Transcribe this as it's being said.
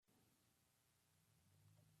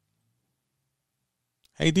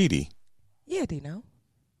Hey, Dee. Yeah, Dino.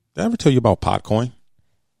 Did I ever tell you about Podcoin?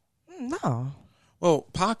 No. Well,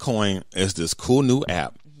 Podcoin is this cool new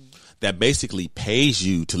app that basically pays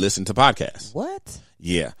you to listen to podcasts. What?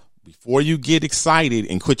 Yeah. Before you get excited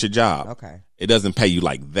and quit your job. Okay. It doesn't pay you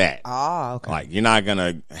like that. Oh, okay. Like, you're not going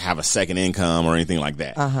to have a second income or anything like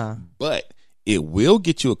that. Uh-huh. But it will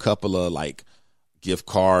get you a couple of, like, gift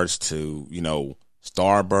cards to,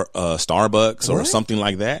 Starbucks or something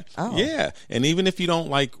like that. Oh. Yeah. And even if you don't,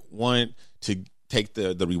 want to take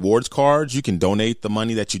the rewards cards, you can donate the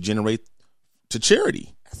money that you generate to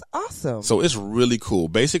charity. That's awesome. So it's really cool.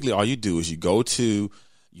 Basically, all you do is you go to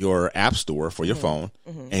your app store for your phone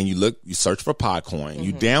and you search for Podcoin,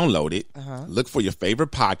 you download it, look for your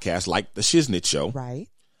favorite podcast like the Shiznit Show. Right.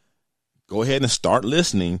 Go ahead and start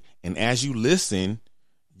listening. And as you listen,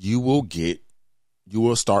 you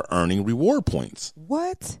will start earning reward points.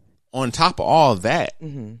 What? On top of all of that,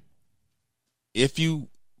 if you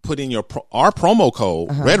put in our promo code,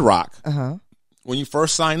 Redrock, when you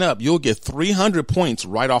first sign up, you'll get 300 points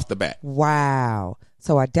right off the bat. Wow.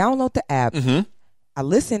 So I download the app. I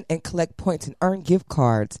listen and collect points and earn gift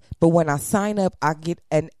cards. But when I sign up, I get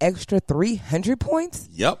an extra 300 points?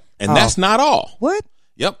 Yep. And that's not all. What?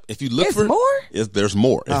 Yep. If you look There's more? There's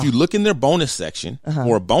more. If you look in their bonus section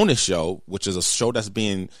or a bonus show, which is a show that's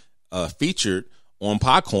being featured on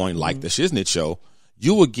Podcoin, like the Shiznit Show,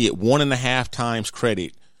 you will get 1.5 times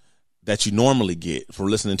credit that you normally get for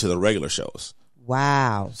listening to the regular shows.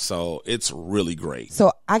 Wow. So it's really great.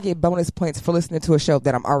 So I get bonus points for listening to a show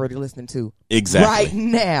that I'm already listening to. Exactly. Right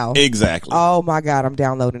now. Exactly. Oh, my God. I'm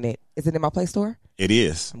downloading it. Is it in my Play Store? It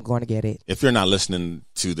is. I'm going to get it. If you're not listening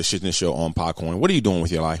to the Shiznit Show on Podcoin, what are you doing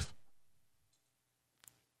with your life?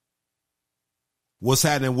 What's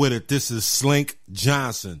happening with it? This is Slink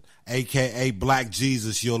Johnson, a.k.a. Black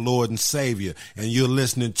Jesus, your Lord and Savior, and you're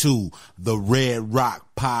listening to the Redrock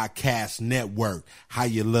Podcast Network. How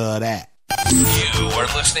you love that? You are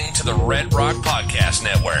listening to the Redrock Podcast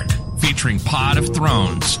Network, featuring Pod of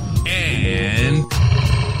Thrones and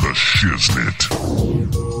the Shiznit.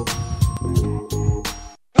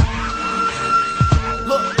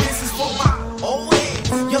 Look, this is for my old heads,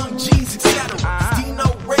 young G's, etc.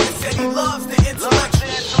 Dino Red said he loves the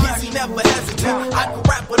intellectual. Guess he never hesitate. I can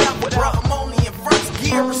rap whatever, bro. I'm only in first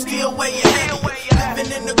gear and still way ahead.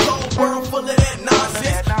 Living in the cold world full of that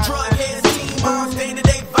nonsense. Drug heads, team moms,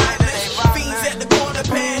 day-to-day violence. Fiends at the corner,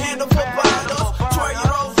 panhandle for bottles.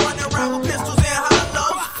 12-year-olds running around with pistols and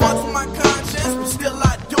hollows. Fucks with my conscience, but still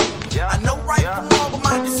I do. I know right from wrong, but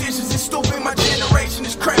my decisions is stupid. My generation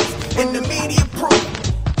is crazy, and the media proof.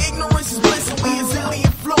 Ignorance is bliss, and we is illy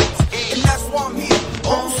influenced. And that's why I'm here.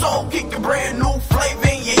 Old soul kicking brand new flavor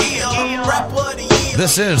in your ear. Rapper of the year.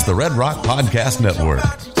 This is the Redrock Podcast Network.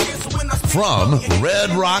 From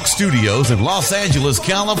Red Rock Studios in Los Angeles,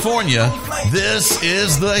 California, this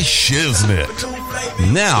is the Shiznit.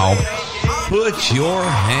 Now, put your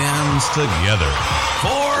hands together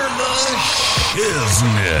for the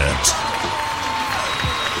Shiznit.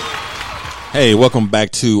 Hey, welcome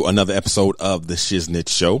back to another episode of the Shiznit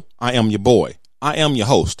Show. I am your boy. I am your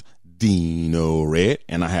host, Dino Red,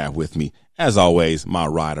 and I have with me, as always, my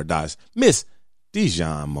ride or dies, Miss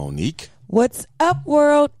Dijon Monique. What's up,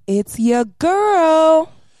 world? It's your girl.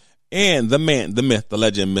 And the man, the myth, the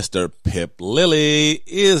legend, Mr. Pip Lily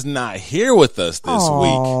is not here with us this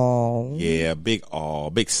week. Yeah,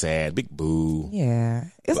 big sad, big boo. Yeah,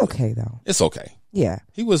 it's okay though. It's okay. Yeah.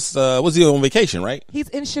 He was he on vacation, right? He's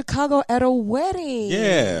in Chicago at a wedding.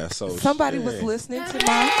 Yeah, so somebody was listening to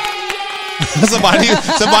my somebody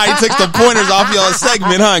took some pointers off your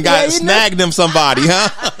segment, huh? And snagged them somebody,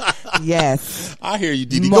 huh? Yes. I hear you,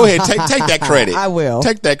 Didi. Go ahead, take that credit. I will.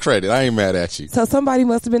 Take that credit. I ain't mad at you. So somebody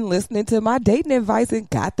must have been listening to my dating advice and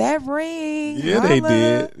got that ring. Yeah, they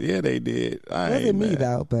did. Yeah, they did. It wasn't me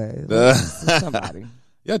though, but somebody.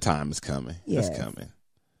 Your time is coming. Yes.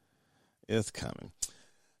 It's coming.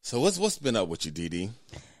 So what's been up with you, Didi?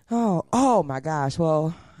 Oh my gosh.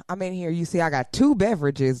 Well, I'm in here. You see, I got 2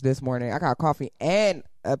 beverages this morning. I got coffee and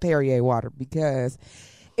a Perrier water because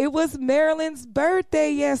it was Marilyn's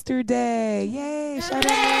birthday yesterday. Yay! Shout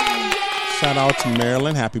out Marilyn. Shout out to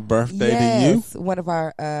Marilyn. Happy birthday to you. One of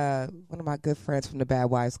my good friends from the Bad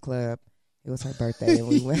Wives Club. It was her birthday, and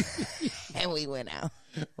we went out.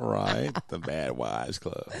 Right, the Bad Wives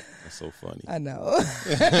Club. That's so funny. I know.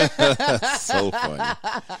 So funny.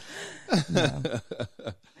 No.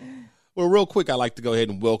 Well, real quick, I'd like to go ahead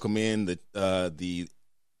and welcome in the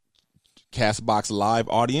Castbox Live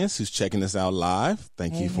audience who's checking us out live.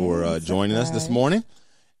 Thank you for joining us this morning.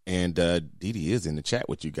 And Dee Dee is in the chat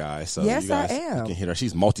with you guys. So yes, you guys, I am. You can hear her.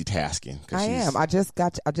 She's multitasking. I am. I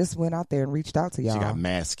just went out there and reached out to y'all. She got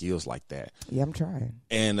mad skills like that. Yeah, I'm trying.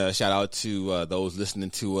 And shout out to those listening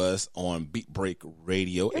to us on Beat Break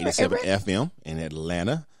Radio 87 FM in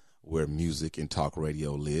Atlanta, where music and talk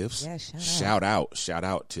radio lives. Yeah, shout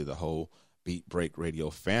out to the whole Beat Break Radio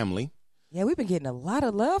family. Yeah, we've been getting a lot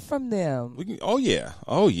of love from them. Oh yeah,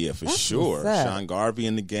 for That's sure. Sean Garvey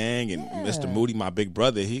and the gang, and Yeah. Mr. Moody, my big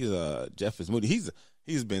brother. He's Jeff is Moody.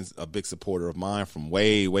 He's been a big supporter of mine from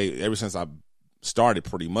way ever since I started,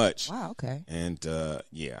 pretty much. Wow. Okay. And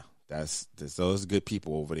that's those good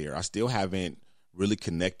people over there. I still haven't really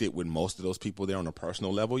connected with most of those people there on a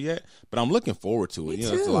personal level yet, but I'm looking forward to it. Me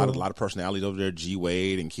There's too. a lot of personalities over there. G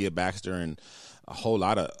Wade and Kia Baxter, and a whole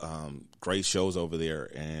lot of great shows over there,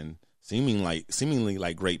 and seemingly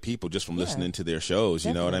like great people just from listening to their shows. Definitely.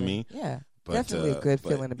 You know what I mean? Yeah. But, definitely a good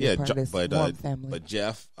feeling to be a part of this warm family. But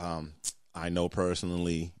Jeff, I know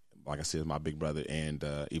personally, like I said, my big brother, and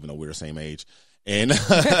even though we're the same age, and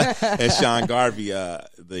and Sean Garvey,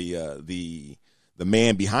 the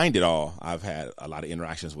man behind it all, I've had a lot of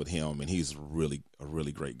interactions with him, and he's a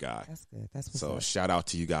really great guy. That's good. That's what's so up. shout out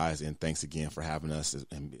to you guys, and thanks again for having us,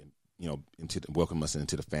 and welcome us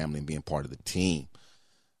into the family and being part of the team.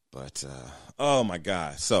 But oh my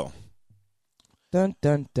God, so. Dun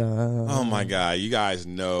dun dun. Oh my God! You guys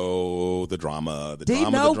know the drama.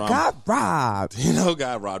 Dino got robbed. Dino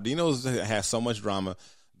got robbed. Dino has so much drama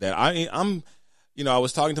that I'm. I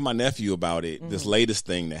was talking to my nephew about it. This latest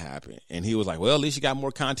thing that happened, and he was like, "Well, at least you got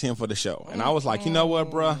more content for the show." And I was like, "You know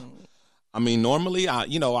what, bruh? I mean, normally,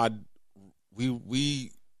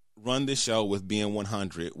 we run this show with being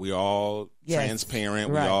 100. We all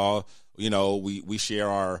transparent. Right. We all, we share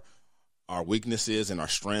our weaknesses and our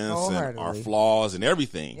strengths and our Wholeheartedly. flaws and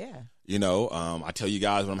everything. Yeah. I tell you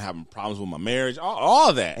guys when I'm having problems with my marriage, all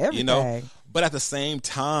of that, Everything. But at the same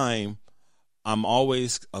time, I'm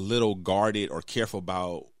always a little guarded or careful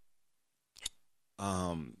about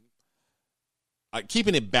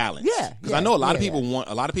keeping it balanced. Yeah. Because I know a lot of people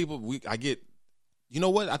I get, you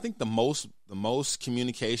know what? I think the most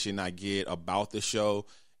communication I get about the show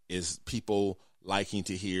is people liking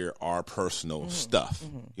to hear our personal stuff.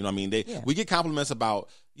 You know what I mean? We get compliments about,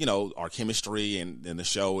 our chemistry and the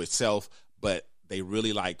show itself, but they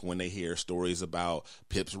really like when they hear stories about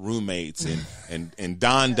Pip's roommates and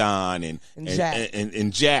Don and Jack.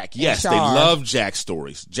 And Jack. Yes, they Char. love Jack's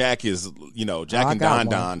stories. Jack is, Jack and got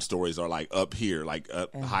Don one. stories are like up here, like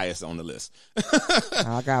highest on the list.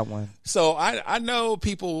 I got one. So I know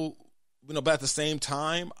people, but at the same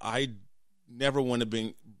time, I never want to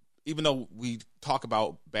be, even though we talk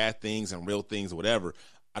about bad things and real things or whatever,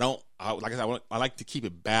 I like to keep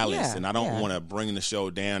it balanced, and I don't want to bring the show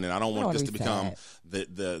down, and I don't want this to become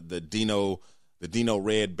the Dino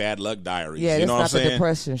Red Bad Luck Diaries. Yeah, you know what I'm it's not saying? the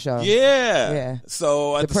depression show. Yeah.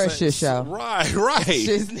 So at Depression show. Right.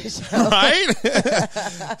 Shiznit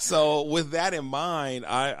show. Right. So with that in mind,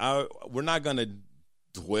 we're not gonna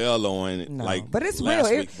dwell on but it's last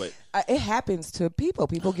real. week, but It happens to people.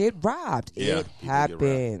 People get robbed. Yeah, It people get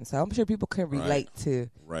happens. So I'm sure people can relate to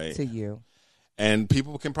you. And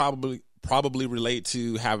people can probably relate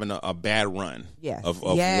to having a bad run of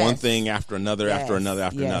one thing after another, after another,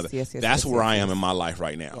 after another. That's where I am in my life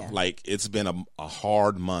right now. Yeah. Like, it's been a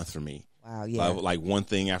hard month for me. Wow, yeah. Like one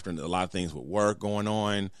thing after a lot of things with work going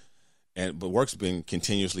on. But work's been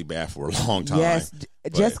continuously bad for a long time. Yes,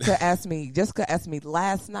 Jessica asked me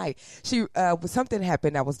last night. She something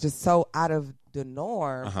happened that was just so out of the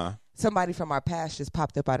norm. Somebody from our past just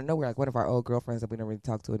popped up out of nowhere, like one of our old girlfriends that we don't really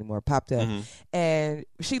talk to anymore, popped up. And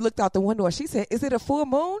she looked out the window and she said, "Is it a full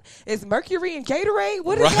moon? Is Mercury and Gatorade?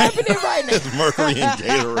 What is happening right now?" It's Mercury and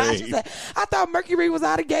Gatorade. She said, "I thought Mercury was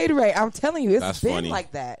out of Gatorade." I'm telling you, That's been funny.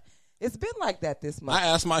 like that. It's been like that this month. I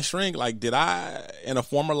asked my shrink, like, did I, in a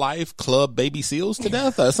former life, club baby seals to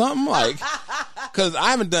death or something? Like, because I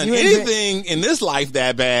haven't done anything in this life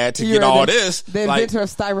that bad to get all this. The like, inventor of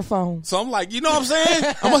styrofoam. So I'm like, you know what I'm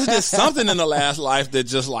saying? I must have did something in the last life that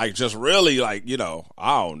just really, like,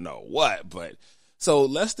 I don't know what. But so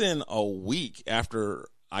less than a week after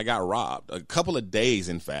I got robbed, a couple of days,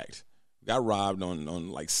 in fact, got robbed on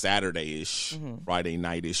like Saturday-ish, Friday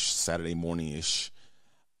night-ish, Saturday morning-ish.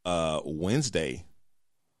 Wednesday,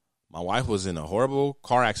 my wife was in a horrible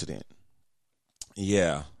car accident.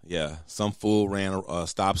 Yeah. Some fool ran a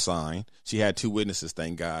stop sign. She had 2 witnesses,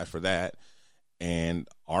 thank God for that. And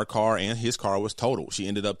our car and his car was totaled. She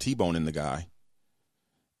ended up T-boning the guy.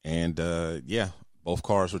 And both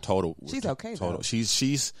cars were totaled. She's okay though. She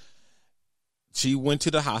went to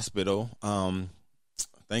the hospital.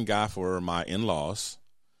 Thank God for my in-laws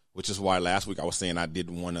which is why last week I was saying I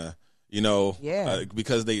didn't want to,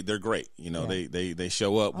 because they're great. They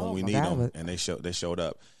show up when we need them, and they showed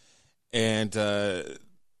up, and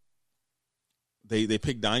they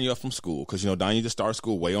picked Danya up from school because Danya just started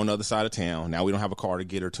school way on the other side of town. Now we don't have a car to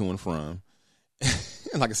get her to and from,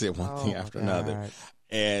 and like I said, one thing after another,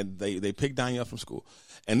 and they picked Danya up from school.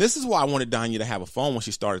 And this is why I wanted Danya to have a phone when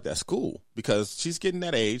she started that school, because she's getting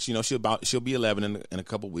that age. She'll be 11 in a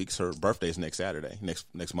couple of weeks. Her birthday's next Saturday,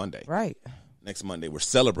 next Monday. Right. Next Monday we're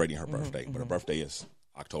celebrating her birthday, but her birthday is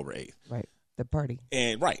October 8th. Right. The party.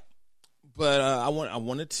 And right. But I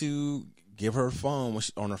wanted to give her a phone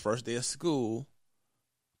on her first day of school,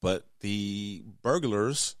 but the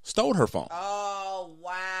burglars stole her phone. Oh,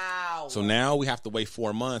 wow. So now we have to wait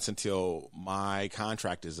 4 months until my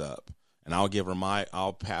contract is up. And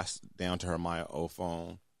I'll pass down to her my old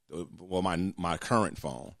phone, well, my current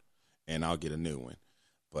phone, and I'll get a new one.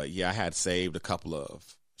 But yeah, I had saved a couple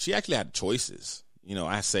of. She actually had choices.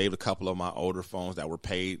 I saved a couple of my older phones that were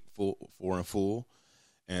paid for in full,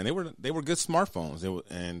 and they were good smartphones.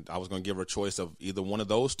 And I was going to give her a choice of either one of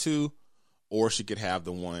those two, or she could have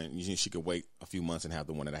the one. She could wait a few months and have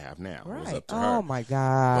the one that I have now. Right. It was up to her. Oh my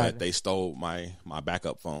God! But they stole my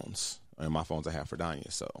backup phones and my phones I have for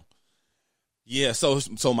Danya. So. Yeah, so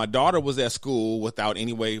my daughter was at school without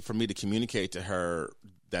any way for me to communicate to her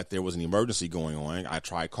that there was an emergency going on. I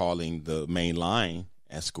tried calling the main line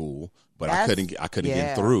at school, but I couldn't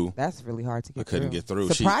get through. That's really hard to get through. I couldn't get through.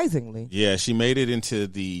 Surprisingly. She made it into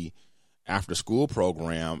the after school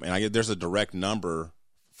program, and there's a direct number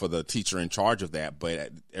for the teacher in charge of that,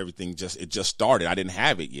 but everything just started. I didn't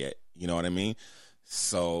have it yet. You know what I mean?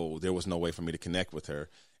 So there was no way for me to connect with her.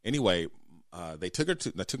 Anyway, they took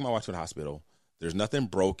my wife to the hospital. There's nothing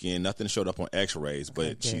broken, nothing showed up on x-rays,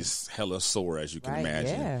 but she's hella sore, as you can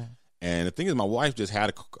imagine. Yeah. And the thing is, my wife just had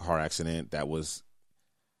a car accident that was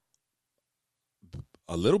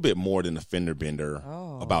a little bit more than a fender bender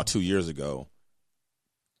about 2 years ago.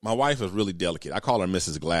 My wife is really delicate. I call her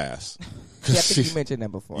Mrs. Glass. Yeah, I think you mentioned that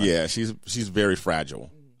before. Yeah, she's very fragile.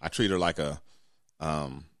 I treat her like a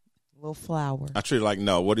little flower. I treat her like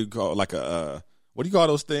what do you call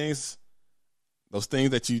those things? Those things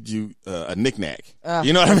that you a knick-knack.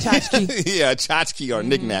 You know what I mean? Tchotchke. Yeah, a tchotchke or a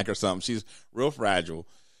knick-knack or something. She's real fragile.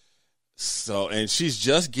 So, and she's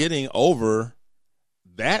just getting over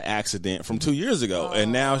that accident from 2 years ago.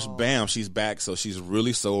 And now, bam, she's back. So she's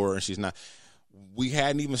really sore, and she's not. We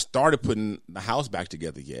hadn't even started putting the house back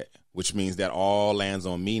together yet, which means that all lands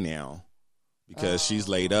on me now because she's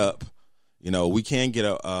laid up. We can't get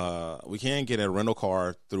a rental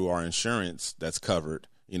car through our insurance that's covered.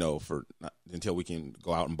 Until we can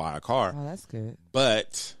go out and buy a car. Oh, that's good.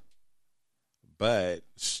 But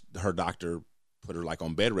her doctor put her like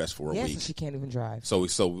on bed rest for a week. So she can't even drive. So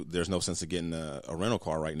there's no sense of getting a rental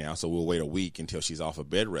car right now. So we'll wait a week until she's off of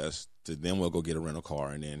bed rest. Then we'll go get a rental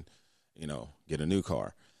car and then, get a new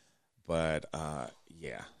car. But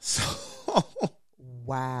yeah. So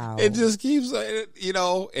wow. It just keeps,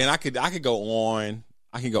 and I could go on.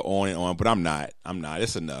 I can go on and on, but I'm not.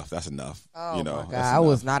 It's enough. That's enough. Oh, my God. I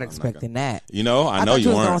was not expecting that. I know I you thought you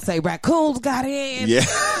weren't. was going to say raccoons got in. Yeah.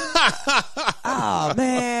 Oh,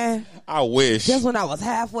 man. I wish. Just when I was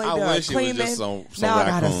halfway done cleaning, it was just some now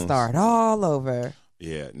raccoons. I got to start all over.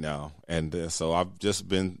 Yeah, no. And so I've just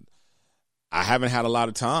been, I haven't had a lot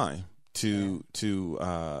of time to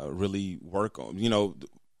really work on,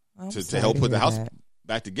 to help put the house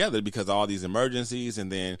back together because of all these emergencies,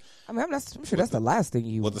 and then I'm sure that's the last thing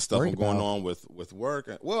you with the stuff going about. on with work.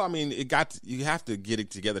 Well, I mean, you have to get it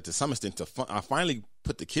together to some extent. I finally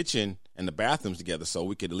put the kitchen and the bathrooms together so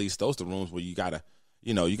we could at least those the rooms where you gotta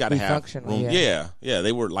have room. Yeah,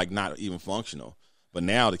 they were like not even functional, but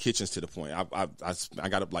now the kitchen's to the point. I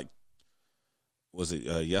got up like, was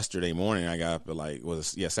it yesterday morning? I got up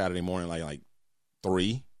at Saturday morning like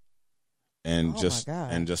 3, and just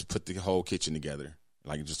put the whole kitchen together.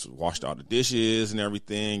 Like just washed all the dishes and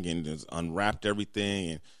everything, and just unwrapped everything,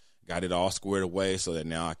 and got it all squared away so that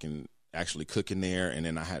now I can actually cook in there. And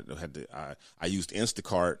then I used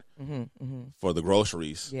Instacart for the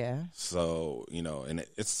groceries. Yeah. So and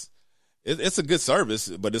it's a good service,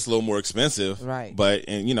 but it's a little more expensive. Right. But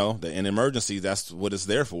in emergencies, that's what it's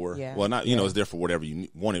there for. Yeah. Well, not it's there for whatever you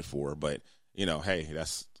want it for, but hey,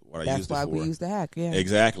 that's what I used it for. That's why we use the hack. Yeah.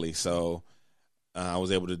 Exactly. So. I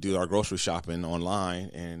was able to do our grocery shopping online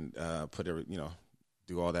and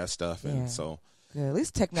do all that stuff, and so at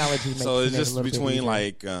least technology makes so it's just a little between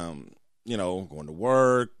bit going to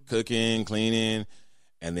work, cooking, cleaning,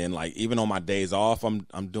 and then like even on my days off,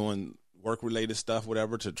 I'm doing work related stuff,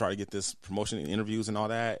 whatever, to try to get this promotion and interviews and all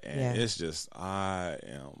that. And it's just, I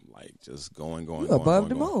am like just going above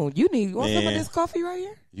the moon. You want some of this coffee right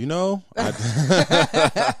here? You know,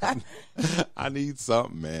 I need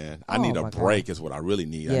something, man. I need a break is what I really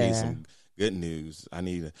need. I need some good news. I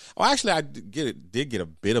did get a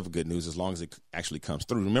bit of good news as long as it actually comes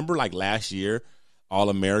through. Remember like last year, All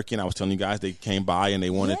American, I was telling you guys they came by and they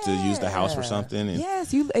wanted to use the house for something.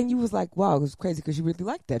 And you was like, wow, it was crazy because you really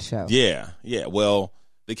liked that show. Yeah. Well,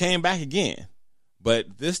 they came back again,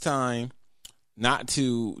 but this time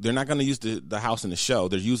they're not going to use the house in the show.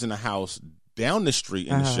 They're using the house down the street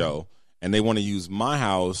in the show, and they want to use my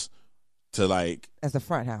house to like as the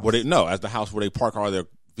front house. As the house where they park all their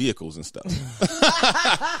vehicles and stuff.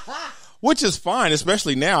 Which is fine,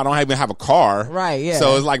 especially now. I don't even have a car. Right, yeah.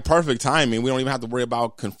 So it's like perfect timing. We don't even have to worry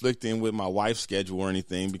about conflicting with my wife's schedule or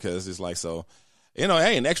anything because it's like, so,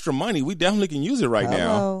 hey, an extra money, we definitely can use it right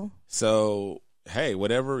now. So, hey,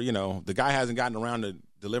 whatever, the guy hasn't gotten around to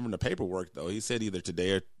delivering the paperwork, though. He said either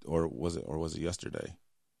today or was it yesterday?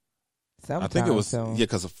 Sometime I think it was, soon.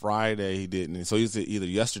 because of Friday he didn't. So he said either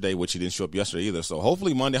yesterday, which he didn't show up yesterday either. So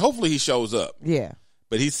hopefully Monday, he shows up. Yeah.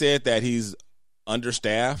 But he said that he's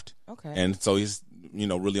understaffed. Okay. And so he's,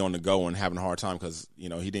 really on the go and having a hard time because, he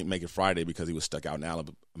didn't make it Friday because he was stuck out in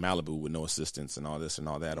Malibu with no assistance and all this and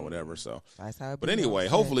all that or whatever. So, that's how but anyway,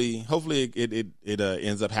 hopefully it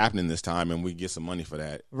ends up happening this time and we get some money for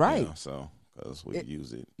that. Right. So, because we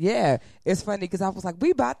use it. Yeah. It's funny because I was like,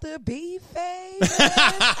 we about to be famous.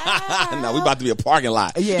 No, we about to be a parking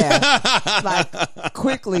lot. Yeah. Like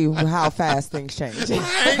quickly how fast things change.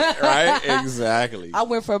 Right. Exactly. I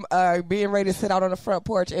went from being ready to sit out on the front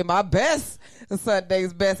porch in my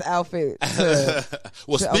Sunday's best outfit.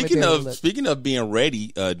 Well, speaking of being ready,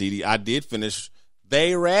 Didi, I did finish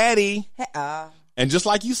They Ready. And just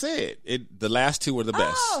like you said, the last two were the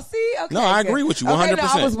best. Oh, see? Okay. No, I agree with you 100%. Okay, no,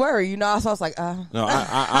 I was worried, so I was like, No,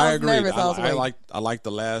 I agree. Nervous, I like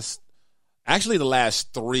the last. Actually, the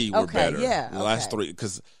last three were better. Yeah, the last three,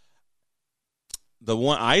 because the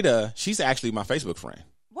one Ida, she's actually my Facebook friend.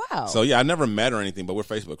 Wow. So yeah, I never met her or anything, but we're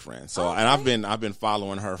Facebook friends. So and I've been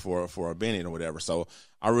following her for a minute or whatever. So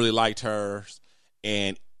I really liked hers,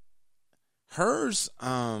 and hers.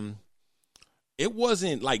 It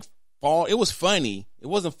wasn't like it was funny. It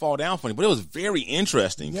wasn't fall down funny, but it was very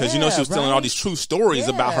interesting because she was telling all these true stories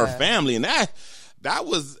about her family, and that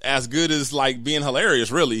was as good as like being hilarious,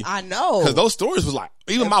 really. I know, because those stories was like,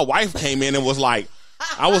 even my wife came in and was like,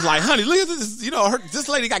 I was like, honey, look at this. This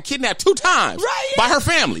lady got kidnapped 2 times by her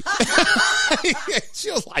family. She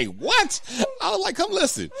was like, what? I was like, come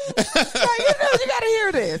listen. You got to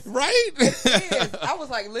hear this. Right? I was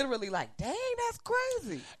like, literally like, dang, that's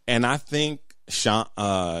crazy. And I think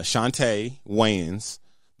Shantae Wayans,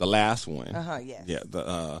 the last one. Yes.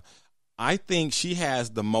 Yeah. I think she has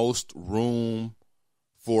the most room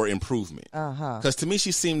for improvement. Because to me,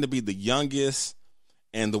 she seemed to be the youngest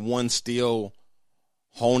and the one still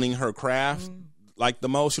honing her craft like the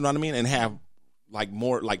most, you know what I mean? And have like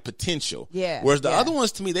more like potential. Yeah. Whereas the other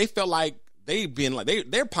ones, to me, they felt like they've been like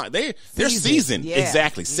they're seasoned. Yeah.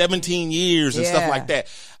 Exactly. 17 years and stuff like that.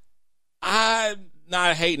 I'm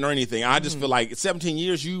not hating or anything. I just feel like 17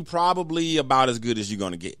 years, you probably about as good as you're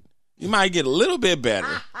going to get. You might get a little bit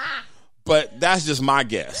better, but that's just my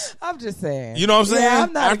guess. I'm just saying. You know what I'm saying? Yeah,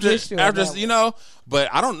 I'm not after but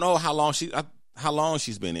I don't know how long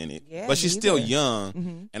she's been in it. Yeah, but she's still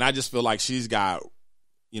young, and I just feel like she's got,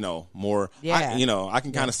 more. Yeah. I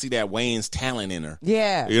can kind of see that Wayne's talent in her.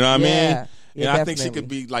 Yeah. You know what I mean? Yeah, and I think she could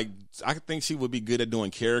be like, I think she would be good at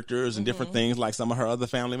doing characters and different things like some of her other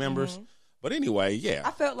family members. But anyway, yeah.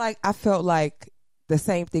 I felt like the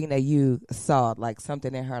same thing that you saw, like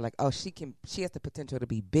something in her, like, oh, she has the potential to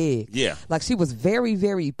be big. Yeah. Like she was very,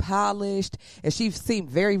 very polished and she seemed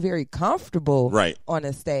very, very comfortable on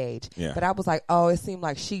the stage. Yeah. But I was like, oh, it seemed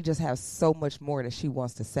like she just has so much more that she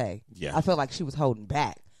wants to say. Yeah. I felt like she was holding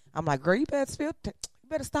back. I'm like, girl, you better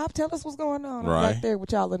stop. Tell us what's going on. I'm right there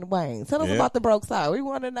with y'all in the Wayne. Tell us about the broke side. We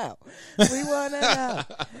want to know.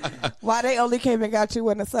 Why they only came and got you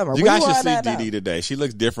in the summer. You guys should see Didi today. She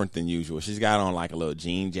looks different than usual. She's got on like a little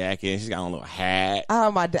jean jacket. She's got on a little hat.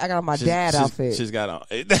 I got on my dad outfit. She's got on.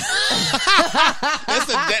 That's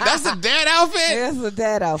a dad outfit? It's a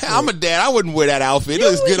dad outfit. Hey, I'm a dad. I wouldn't wear that outfit. It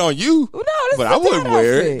looks good on you. No, this but is I wouldn't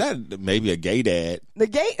wear it. That maybe a gay dad. The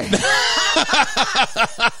gay?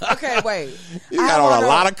 Okay, wait. You got on a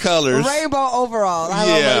lot of colors. Rainbow overalls. I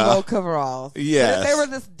love rainbow coveralls. Yes. They were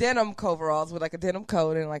this denim coveralls with like a denim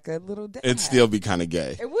coat and like a little dad. It'd still be kind of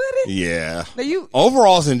gay. It wouldn't? Yeah. Now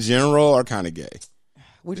overalls in general are kind of gay.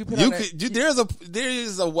 Would you put there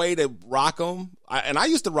is a way to rock them. I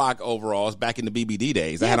used to rock overalls back in the BBD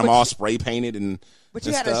days. I had them all spray painted and. But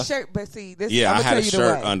you had a shirt. But see, this. Yeah, I had a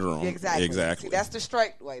shirt way. under them. Exactly. See, that's the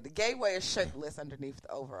straight way. The gay way is shirtless underneath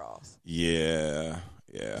the overalls. Yeah.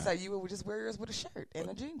 So you would just wear yours with a shirt and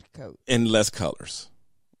a jean coat and less colors.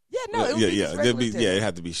 Yeah, no, it would it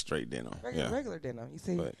had to be straight denim. Regular denim. You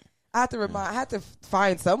see, I had to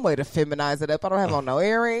find some way to feminize it up. I don't have on no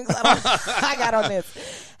earrings. I got on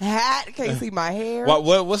this hat. Can't see my hair.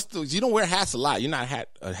 You don't wear hats a lot. You're not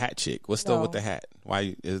a hat chick. What's up with the hat?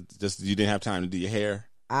 Why is just you didn't have time to do your hair,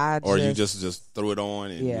 you just threw it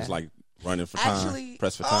on and was like running for time, actually,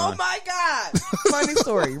 press for time. Oh my God! Funny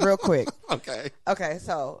story, real quick. Okay.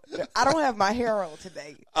 So I don't have my hair on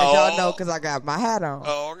today, as y'all know, because I got my hat on.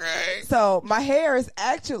 Okay. So my hair is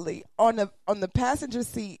actually on the passenger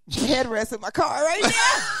seat headrest of my car right now.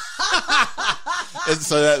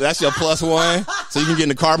 So that's your plus one, so you can get in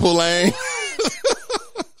the carpool lane.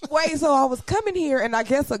 Wait, so I was coming here, and I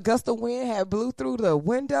guess a gust of wind had blew through the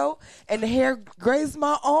window, and the hair grazed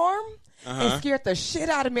my arm. And scared the shit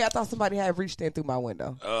out of me. I thought somebody had reached in through my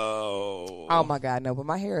window. Oh my God, no. But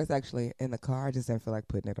my hair is actually in the car. I just didn't feel like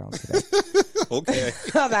putting it on today. Okay.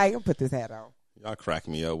 I'm like, I can put this hat on. Y'all crack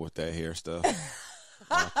me up with that hair stuff.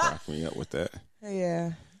 Y'all crack me up with that.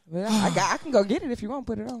 Yeah. But I can go get it if you want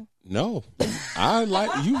to put it on. No. I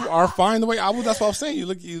like, you are fine the way that's what I was saying. You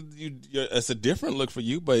look, it's a different look for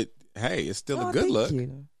you, but hey, it's still a good look.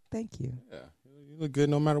 Thank you. Yeah. You look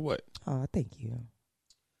good no matter what. Oh, thank you.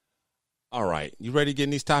 All right. You ready to get in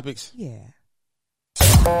these topics? Yeah.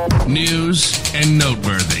 News and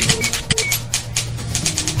noteworthy.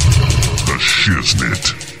 The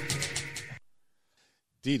Shiznit.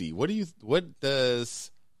 Didi, what does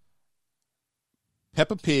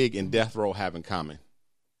Peppa Pig and Death Row have in common?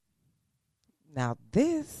 Now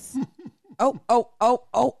this.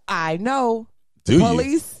 I know. Do you?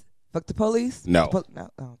 Police. Fuck the police. No. No.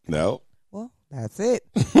 Oh, no. Well, that's it.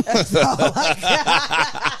 That's all I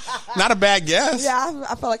got. Not a bad guess. Yeah,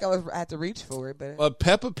 I felt like I had to reach for it, but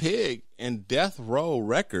Peppa Pig and Death Row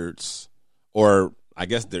Records, or I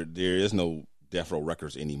guess there is no Death Row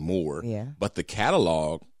Records anymore. Yeah. But the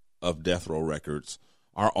catalog of Death Row Records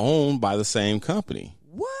are owned by the same company.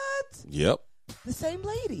 What? Yep. The same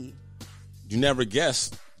lady. You never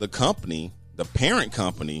guessed the company, the parent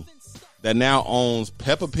company that now owns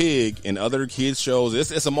Peppa Pig and other kids shows.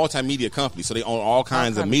 It's a multimedia company, so they own all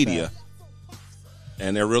kinds of media. Stuff.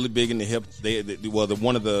 And they're really big in the hip.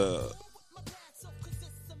 One of the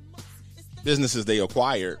businesses they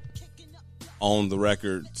acquired owned the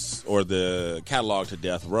records or the catalog to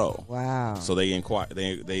Death Row. Wow! So they got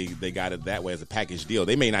it that way as a package deal.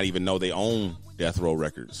 They may not even know they own Death Row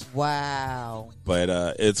Records. Wow! But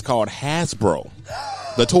it's called Hasbro,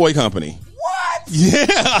 the toy company. What?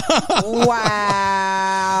 Yeah!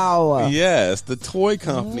 Wow! Yes, the toy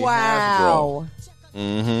company. Wow! Hasbro.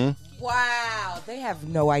 Mm-hmm. Wow, they have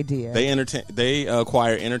no idea. They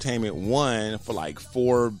acquired Entertainment One for like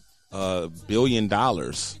 $4 billion.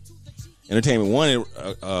 Entertainment One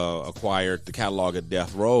acquired the catalog of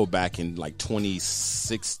Death Row back in like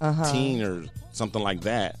 2016 or something like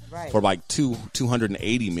that, for like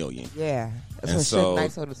 $280 million. Yeah, that's what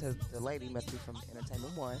Nice Soda says. The lady must be from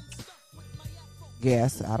Entertainment One.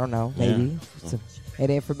 Yes, I don't know, maybe. Yeah. And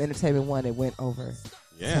then from Entertainment One, it went over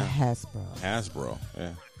to Hasbro,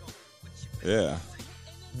 yeah. Yeah.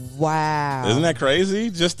 Wow. Isn't that crazy?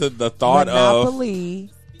 Just the thought Monopoly.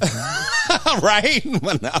 Right?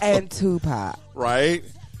 Monopoly. And Tupac. Right?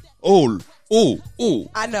 Ooh.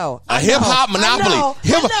 I know. A hip hop monopoly. A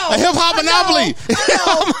hip hop monopoly.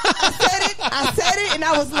 I said it and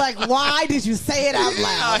I was like, why did you say it out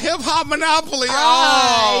loud? A hip hop monopoly.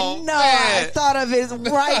 I know. Man. I thought of it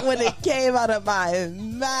right when it came out of my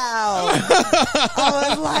mouth. I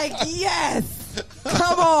was like, yes.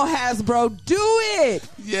 Come on, Hasbro. Do it.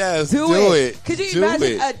 Yes, do it. Could you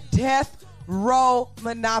imagine a Death Row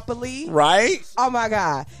Monopoly? Right? Oh, my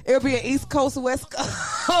God. It would be an East Coast, West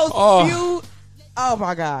Coast feud. Oh,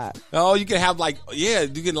 my God. Oh, you can have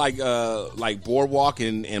you can like Boardwalk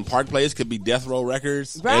and Park Place could be Death Row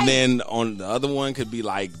Records. Right. And then on the other one could be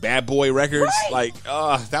like Bad Boy Records. Right.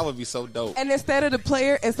 That would be so dope. And instead of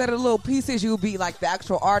the little pieces, you would be like the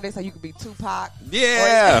actual artist. So you could be Tupac.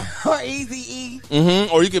 Yeah. Or Eazy-E.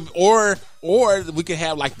 Mm-hmm. Or you could, or we could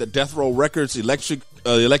have like the Death Row Records electric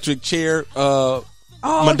chair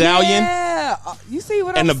medallion. Yeah. You see what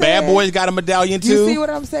I'm saying? And the Bad Boys got a medallion too. You see what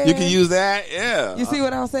I'm saying? You can use that. Yeah. You see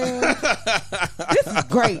what I'm saying? This is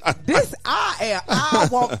great. I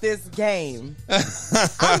want this game.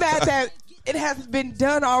 I'm mad that it hasn't been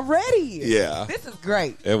done already. Yeah. This is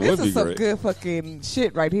great. It would this be is some great. good fucking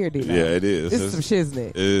shit right here, Dino. Yeah, it is. This is some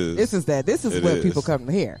shiznit. It is. This is that. This is It what is. people come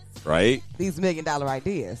to hear. Right? These $1 million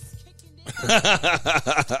ideas.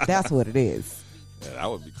 That's what it is. Yeah, that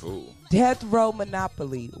would be cool. Death Row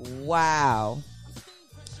Monopoly. Wow.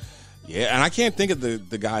 Yeah, and I can't think of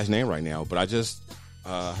the guy's name right now, but I just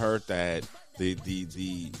heard that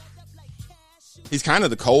the he's kind of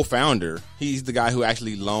the co-founder. He's the guy who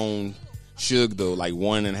actually loaned Suge the like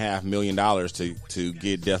 $1.5 million to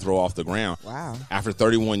get Death Row off the ground. Wow. After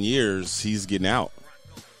 31 years, he's getting out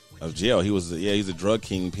of jail. He's a drug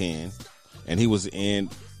kingpin, and he was in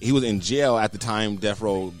jail at the time Death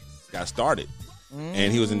Row got started,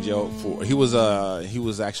 and he was in jail for he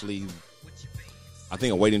was actually, I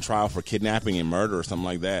think, awaiting trial for kidnapping and murder or something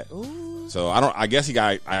like that. Ooh. So I guess he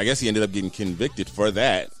ended up getting convicted for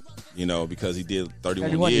that, because he did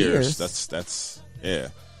 31 years. That's yeah.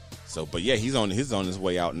 So, but yeah, he's on his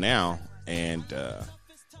way out now, and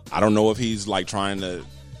I don't know if he's like trying to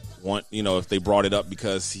if they brought it up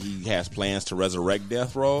because he has plans to resurrect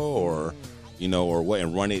Death Row or or what,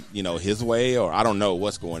 and run it his way, or I don't know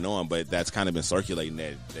what's going on, but that's kind of been circulating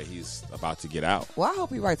that he's about to get out. Well, I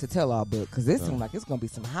hope he writes a tell-all book, because this seems like it's going to be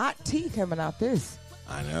some hot tea coming out this.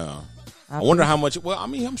 I know. I wonder how much. Well, I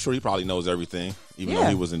mean, I'm sure he probably knows everything, even though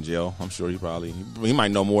he was in jail. I'm sure he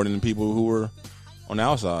might know more than the people who were on the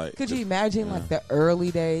outside. Could you imagine like the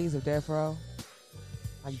early days of Death Row?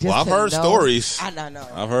 Like, just I've heard stories. I know.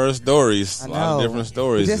 I've heard stories. A lot of different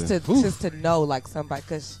stories. Just to know, like, somebody,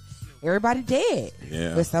 because everybody dead.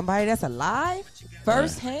 Yeah. But somebody that's alive,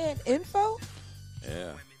 first-hand info.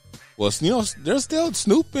 Yeah. Well, there's still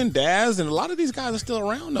Snoop and Daz, and a lot of these guys are still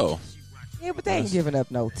around though. Yeah, but they ain't giving up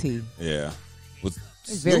no tea. Yeah. Well,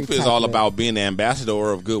 very Snoop is all tight-lipped. about being the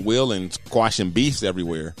ambassador of goodwill and squashing beefs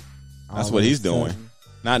everywhere. That's what he's doing.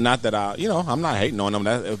 Not that I'm not hating on him.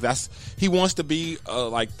 That's he wants to be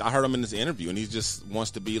like, I heard him in this interview, and he just wants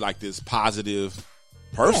to be like this positive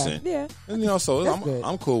person. Yeah. And so That's good.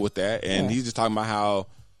 I'm cool with that. And Yeah. he's just talking about how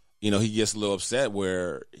he gets a little upset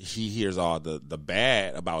where he hears all the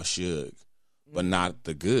bad about Suge, but not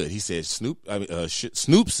the good. He said Snoop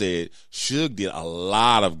said Suge did a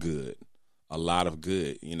lot of good.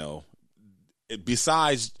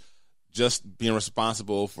 Besides just being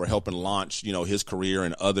responsible for helping launch, his career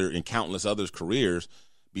and countless others' careers.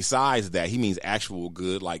 Besides that, he means actual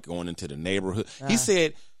good, like going into the neighborhood. He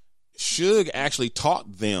said Suge actually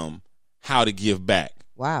taught them how to give back.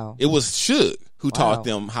 Wow. It was Suge who taught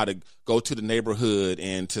them how to go to the neighborhood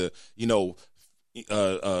and to,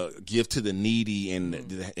 give to the needy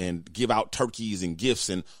and give out turkeys and gifts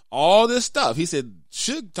and all this stuff. He said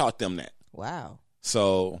Suge taught them that. Wow.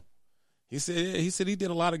 So he said he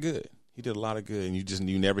did a lot of good. He did a lot of good, and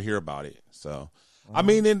you never hear about it. So I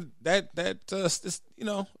mean, and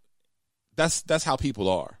that's how people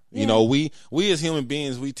are. Yeah. We as human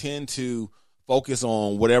beings, we tend to focus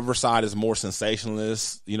on whatever side is more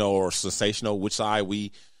sensationalist, or sensational. Which side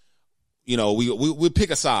we pick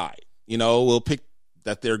a side. We'll pick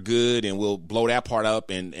that they're good, and we'll blow that part up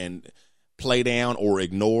and play down or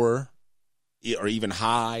ignore or even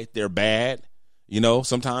hide they're bad.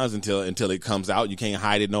 Sometimes until it comes out, you can't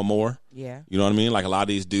hide it no more. Yeah. You know what I mean? Like a lot of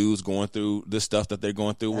these dudes going through this stuff that they're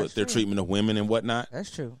going through with their treatment of women and whatnot.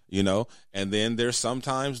 That's true. And then there's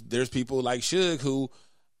people like Suge who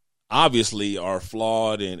obviously are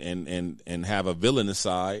flawed and have a villainous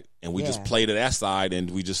side, and we just play to that side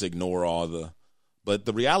and we just ignore but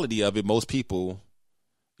the reality of it, most people,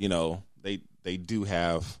 they do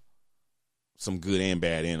have some good and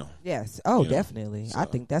bad in them. Yes. Oh, definitely. So. I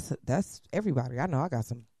think that's everybody. I know I got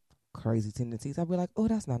some crazy tendencies. I'll be like, oh,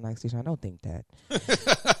 that's not nice, teacher. I don't think that.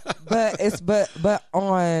 but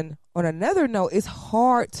on another note, it's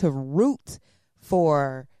hard to root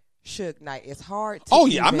for Suge Knight. It's hard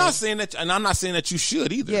to I'm not saying that, and I'm not saying that you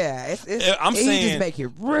should either. Yeah, I'm saying just make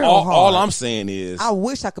it real hard. All I'm saying is, I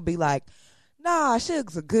wish I could be like, nah,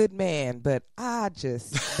 Suge's a good man, but I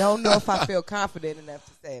just don't know if I feel confident enough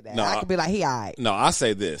to say that. I could be like, he all right. No, I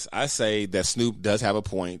say this. I say that Snoop does have a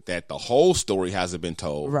point that the whole story hasn't been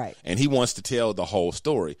told. Right. And he wants to tell the whole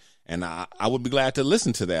story. And I would be glad to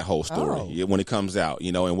listen to that whole story when it comes out,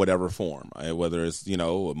 in whatever form, whether it's, a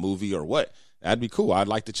movie or what. That'd be cool. I'd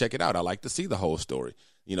like to check it out. I'd like to see the whole story,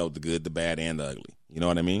 the good, the bad, and the ugly. You know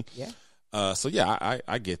what I mean? Yeah. So yeah,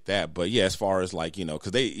 I get that, but yeah, as far as like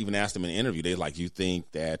because they even asked him in an interview, they like, you think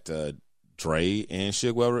that Dre and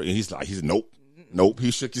Suge Weber, and he's nope.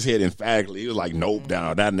 He shook his head emphatically. He was like, nope,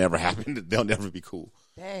 no, that never happened. They'll never be cool.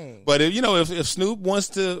 Dang. But if Snoop wants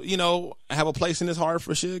to have a place in his heart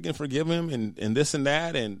for Suge and forgive him and this and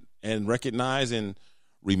that and recognize and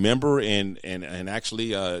remember and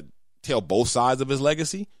actually tell both sides of his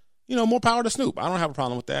legacy, more power to Snoop. I don't have a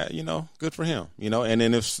problem with that. Good for him. And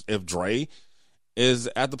then if Dre is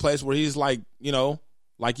at the place where he's like,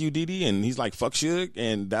 like you, Didi, and he's like, fuck Suge,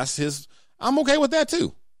 and that's his, I'm okay with that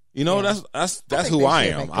too. That's who I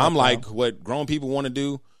am. I'm like, what grown people want to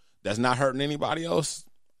do that's not hurting anybody else,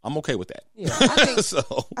 I'm okay with that. Yeah,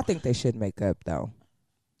 I think they should make up though.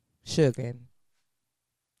 Suge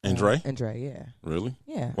and Dre? And Dre, yeah. Really?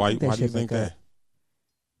 Yeah. Why do you think that?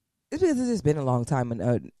 It's because it's just been a long time,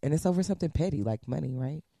 and it's over something petty like money,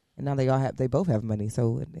 right? And now they both have money,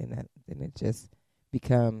 so then it just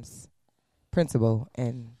becomes principle,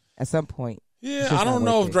 and at some point, yeah, I don't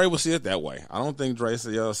know if Dre will see it that way. I don't think Dre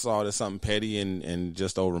saw it as something petty and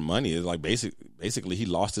just over money. It's like basically he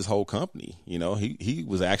lost his whole company. He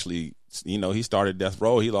was actually, he started Death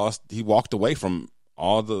Row. He walked away from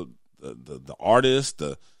all the artists,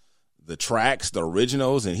 the tracks, the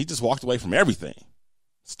originals, and he just walked away from everything.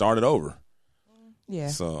 Started over. Yeah.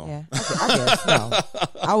 So yeah, I guess no.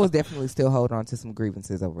 I was definitely still hold on to some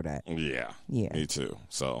grievances over that. Yeah. Yeah. Me too.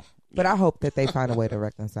 So, but I hope that they find a way to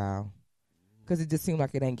reconcile, because it just seemed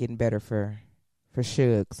like it ain't getting better for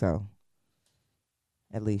Suge. So,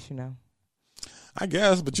 at least I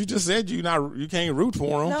guess, but you just said you can't root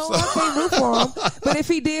for him. No, so. I can't root for him. But if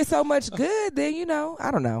he did so much good, then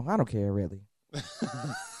I don't know. I don't care really.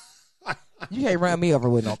 You can't run me over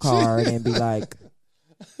with no card and be like,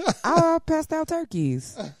 I passed out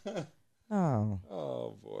turkeys.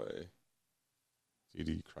 Oh boy,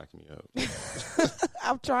 GD cracked me up.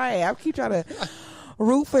 I'm trying. I keep trying to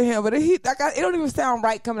root for him, but it don't even sound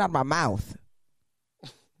right coming out of my mouth.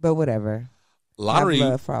 But whatever. Lottery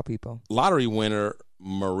love for our people. Lottery winner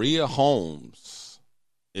Maria Holmes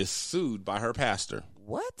is sued by her pastor.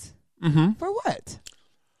 What? Mm-hmm. For what?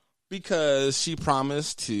 Because she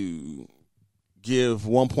promised to give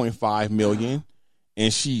 $1.5 million,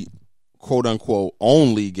 and she, quote unquote,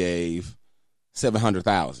 only gave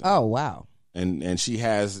 $700,000. Oh wow! And she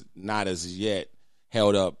has not as yet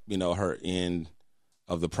held up, her end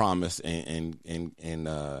of the promise and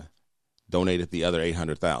donated the other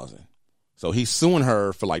 $800,000. So he's suing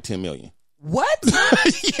her for like $10 million. What?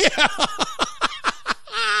 Yeah.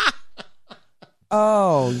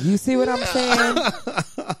 Oh, you see what I'm saying?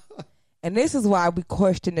 And this is why we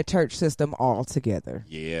question the church system altogether.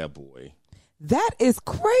 Yeah, boy. That is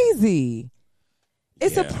crazy.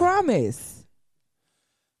 It's a promise.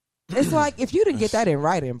 It's like, if you didn't get that in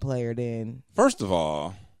writing, player, then... First of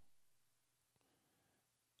all,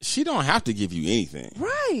 she don't have to give you anything.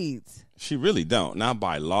 Right. She really don't. Not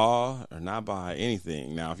by law or not by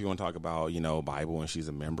anything. Now, if you want to talk about, Bible and she's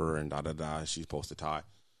a member and da-da-da, she's supposed to tithe.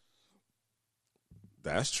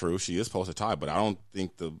 That's true. She is supposed to tithe, but I don't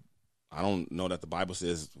know that the Bible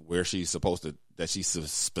says where she's supposed to, that she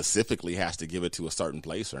specifically has to give it to a certain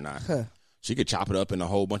place or not. Huh. She could chop it up in a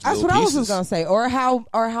whole bunch of That's little pieces. That's what I was going to say.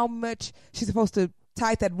 Or how much she's supposed to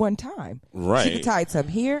tithe at one time. Right. She could tithe some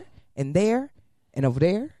here and there and over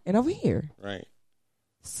there and over here. Right.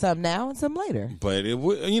 Some now and some later. But it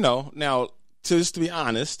would, now, just to be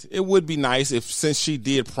honest, it would be nice if, since she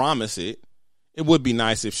did promise it would be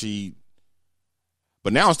nice if she,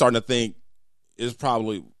 but now I'm starting to think it's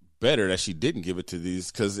probably better that she didn't give it to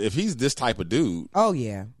these, because if he's this type of dude, oh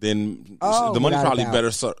yeah, then the money probably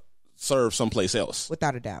better serve someplace else.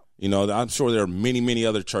 Without a doubt. I'm sure there are many, many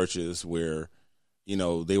other churches where,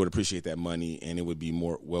 they would appreciate that money and it would be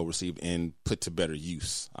more well received and put to better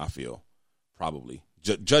use, I feel, probably.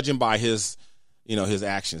 Judging by his, his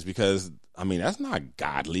actions, because, that's not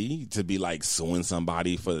godly to be like suing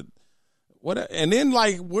somebody for what, and then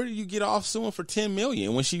like, where do you get off suing for $10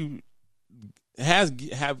 million when she has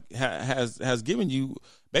given you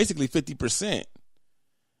basically 50%?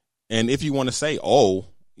 And if you want to say,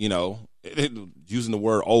 using the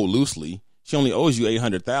word "oh" loosely, she only owes you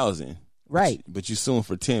 $800,000, right? But you suing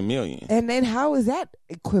for $10 million. And then how is that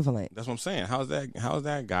equivalent? That's what I'm saying. How is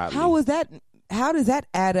that godly? How does that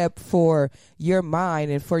add up for your mind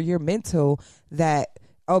and for your mental? That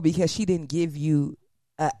because she didn't give you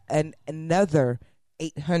another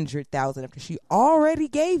 $800,000 after she already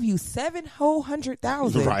gave you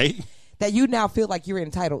 $700,000, right? That you now feel like you're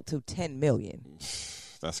entitled to $10 million.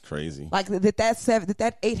 That's crazy. Like that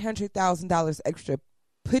 $800,000 extra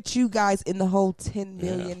put you guys in the whole $10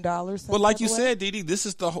 million. But like you said, Didi, this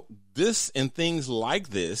is this and things like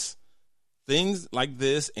this, and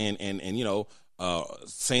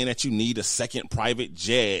saying that you need a second private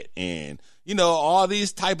jet, and all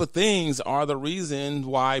these type of things are the reason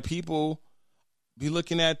why people be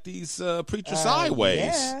looking at these preachers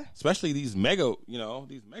sideways, especially these mega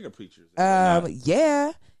preachers.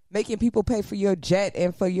 Yeah. making people pay for your jet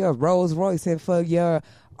and for your Rolls Royce and for your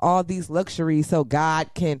all these luxuries so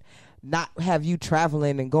God can not have you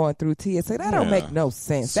traveling and going through TSA. That don't make no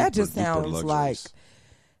sense. That just sounds luxuries. like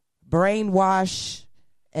brainwash,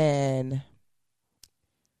 and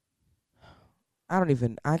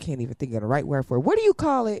I can't even think of the right word for it. What do you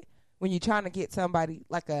call it when you're trying to get somebody,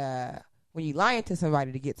 when you lying to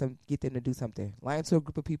somebody to get them to do something? Lying to a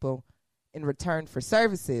group of people in return for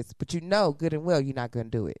services, but you know good and well you're not going to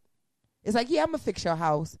do it. It's like, yeah, I'm going to fix your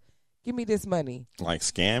house. Give me this money. Like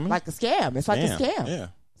scamming? Like a scam. It's like a scam. Yeah.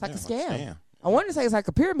 It's like a scam. I wanted to say it's like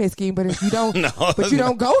a pyramid scheme, but if you don't, no, but you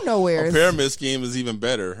don't go nowhere. A pyramid scheme is even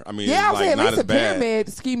better. I mean, yeah, I'm like, saying not it's as a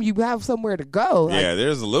pyramid scheme. You have somewhere to go. Yeah, like,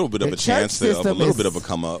 there's a little bit of a chance of a little bit of a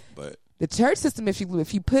come up, but the church system, if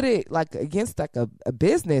you put it like against like a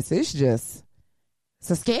business, it's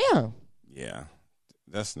a scam. Yeah,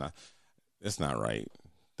 that's not right.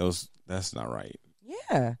 That's not right.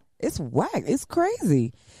 Yeah, it's whack. It's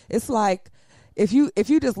crazy. It's like if you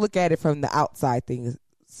just look at it from the outside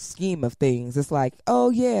scheme of things, it's like, oh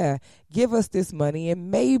yeah, give us this money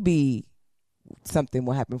and maybe something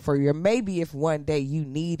will happen for you, or maybe if one day you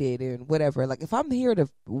need it and whatever. Like if I'm here to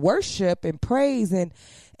worship and praise and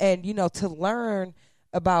to learn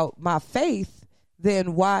about my faith,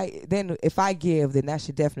 then if I give, then that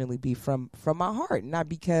should definitely be from my heart, not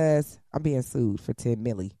because I'm being sued for 10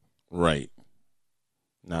 milli. Right.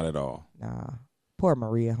 Not at all. Nah. Poor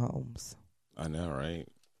Maria Holmes. I know, right?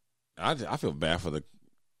 I feel bad for the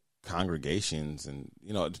congregations and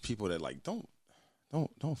the people that like don't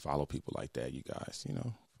follow people like that. You guys,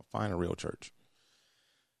 find a real church.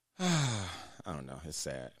 I don't know. It's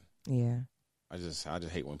sad. Yeah. I just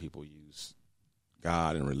hate when people use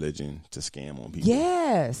God and religion to scam on people.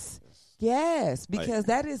 Yes, because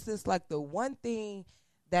that is just like the one thing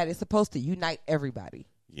that is supposed to unite everybody.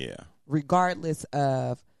 Yeah. Regardless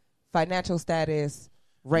of financial status,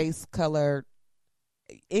 race, color,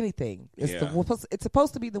 anything. It's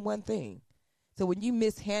supposed to be the one thing. So when you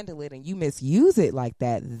mishandle it and you misuse it like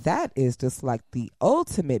that, that is just like the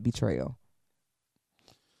ultimate betrayal.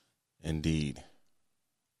 Indeed.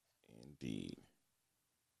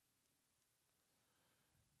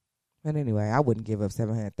 But anyway, I wouldn't give up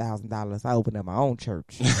 $700,000. I opened up my own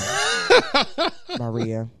church.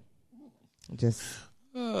 Maria. Just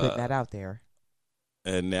put that out there.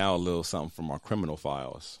 And now a little something from our criminal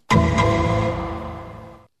files.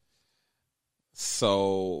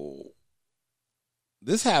 So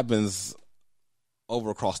this happens over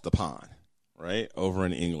across the pond, right? Over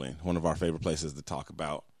in England, one of our favorite places to talk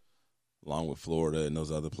about, along with Florida and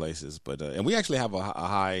those other places. But and we actually have a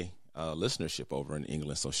high listenership over in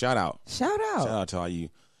England. So shout out to all you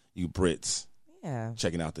Brits,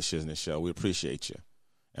 checking out the Shiznit Show. We appreciate you,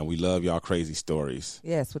 and we love y'all crazy stories.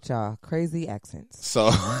 Yes, with y'all crazy accents. So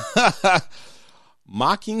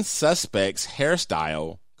mocking suspects'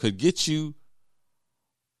 hairstyle could get you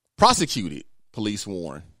prosecuted, police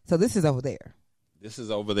warn. So this is over there. This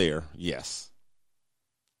is over there, yes.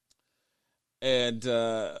 And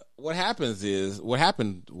what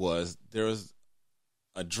happened was there was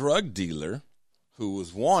a drug dealer who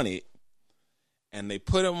was wanted, and they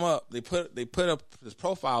put him up. They put up his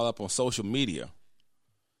profile up on social media,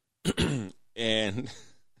 and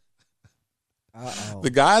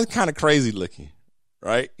the guy's kind of crazy looking,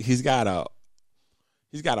 right? He's got a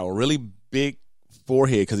really big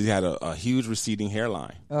forehead because he had a huge receding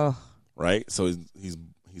hairline. Oh, right. So he's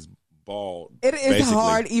bald. It is basically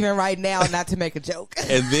hard even right now not to make a joke.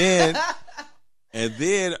 And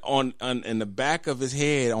then on in the back of his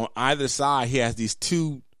head on either side, he has these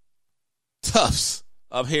two tufts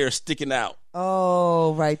of hair sticking out.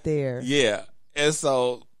 Oh, right there. Yeah. And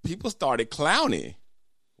so people started clowning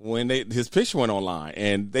when his picture went online,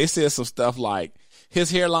 and they said some stuff like his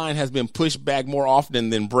hairline has been pushed back more often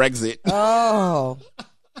than Brexit. Oh.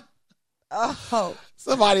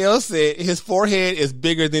 Somebody else said his forehead is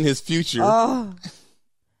bigger than his future. Oh.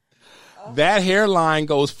 That hairline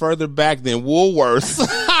goes further back than Woolworths.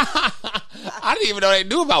 I didn't even know they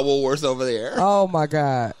knew about Woolworths over there. Oh, my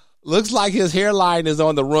God. Looks like his hairline is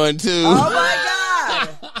on the run, too. Oh, my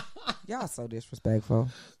God. Y'all so disrespectful.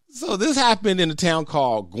 So this happened in a town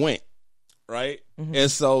called Gwent, right? Mm-hmm.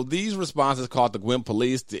 And so these responses called the Gwent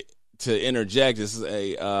police to interject. This is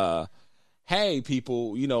a, hey,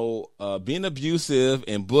 people, being abusive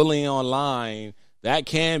and bullying online, that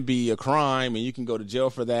can be a crime, and you can go to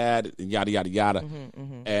jail for that, and yada, yada, yada. Mm-hmm,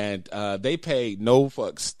 mm-hmm. And they paid no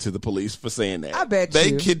fucks to the police for saying that. I bet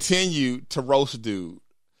they continued to roast dude.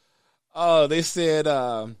 They said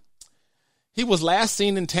he was last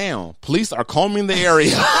seen in town. Police are combing the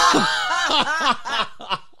area.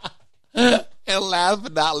 And last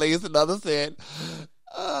but not least, another said,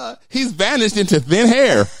 he's vanished into thin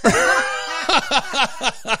hair.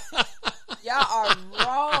 Y'all are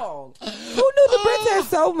wrong. Who knew the Brits had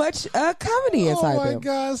so much comedy inside them? Oh my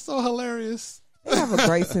God, so hilarious. They have a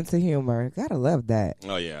great sense of humor. Gotta love that.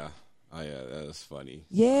 Oh yeah, that's funny.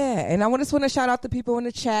 Yeah, and I just want to shout out the people in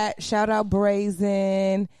the chat. Shout out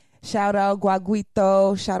Brazen. Shout out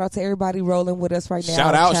Guaguito. Shout out to everybody rolling with us right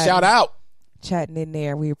now. Shout out. Chatting in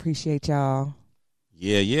there. We appreciate y'all.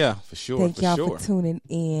 Yeah, for sure. Thank y'all for tuning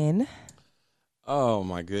in. Oh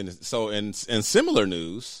my goodness. So in similar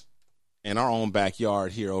news, in our own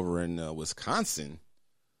backyard here over in Wisconsin,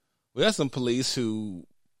 we have some police who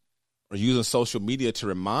are using social media to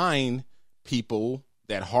remind people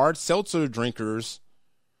that hard seltzer drinkers,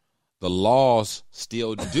 the laws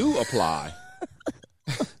still do apply.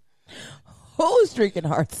 Who's drinking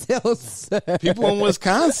hard seltzer? People in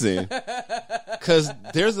Wisconsin, because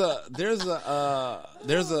there's a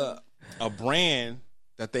brand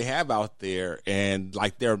that they have out there, and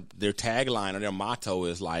like their tagline or their motto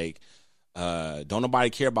is like, "Don't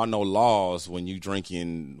nobody care about no laws when you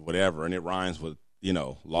drinking whatever," and it rhymes with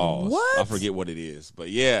laws. What? I forget what it is, but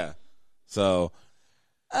yeah. So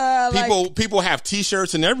like, people have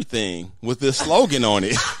T-shirts and everything with this slogan on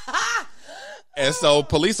it. And so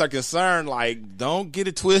police are concerned, like, don't get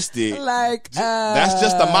it twisted. like That's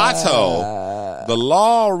just a motto. The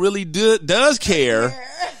law really does care.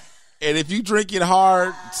 And if you drink it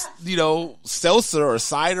hard, seltzer or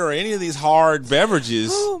cider or any of these hard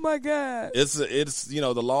beverages, oh my God, it's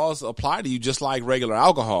the laws apply to you just like regular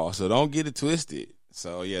alcohol. So don't get it twisted.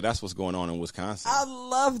 So yeah, that's what's going on in Wisconsin. I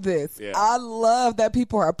love this. Yeah. I love that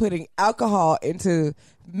people are putting alcohol into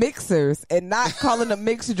mixers and not calling them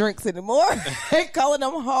mixed drinks anymore and calling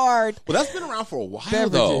them hard. Well, that's been around for a while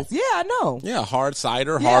beverages. though. Yeah, I know. Yeah, hard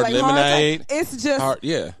cider, Yeah, hard like lemonade. It's just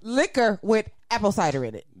liquor with apple cider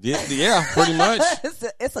in it. Yeah, pretty much.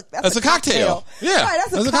 That's a cocktail. Yeah, right,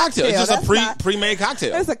 that's a cocktail. It's just that's a pre-made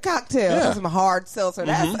cocktail. It's a cocktail. Yeah. That's some hard seltzer.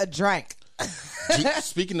 That's a drink.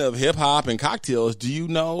 Speaking of hip hop and cocktails, do you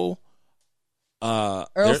know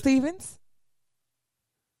Earl Stevens?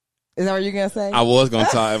 Is that what you're gonna say? I was gonna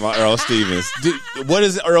talk about Earl Stevens. What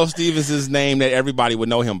is Earl Stevens' name that everybody would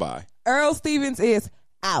know him by? Earl Stevens is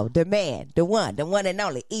the man, the one and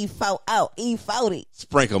only E40.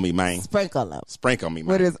 Sprinkle me, man. Sprinkle him. Sprinkle me,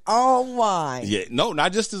 man. With his own wine. Yeah, no,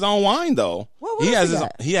 not just his own wine though. What he has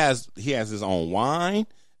got? he has his own wine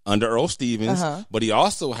under Earl Stevens, but he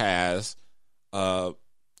also has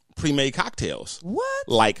pre-made cocktails. What?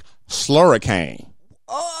 Like Slurricane.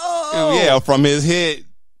 Oh, yeah, from his hit.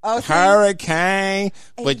 Hurricane,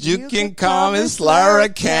 but you can call me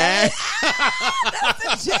Slurricane.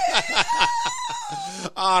 That's a jam.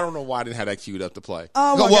 I don't know why I didn't have that queued up to play.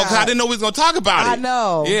 Oh my well, God. 'cause I didn't know we was going to talk about it. I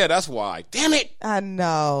know. Yeah, that's why. Damn it. I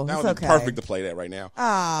know. That it's would be perfect to play that right now.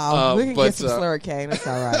 Oh, we can get some Slurricane. It's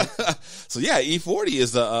all right. So yeah, E40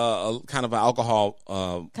 is a kind of an alcohol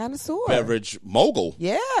connoisseur, beverage mogul.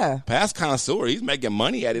 Yeah, past connoisseur. He's making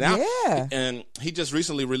money at it now. Yeah, and he just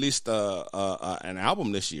recently released an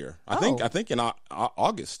album this year. I think in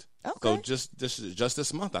August. Okay. So just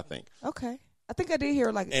this month, I think. Okay. I think I did hear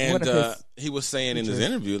one and of his he was saying in his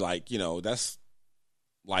interview, like, that's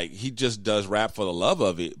like he just does rap for the love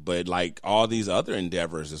of it, but like all these other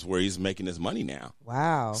endeavors is where he's making his money now.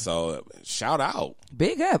 Wow. So shout out.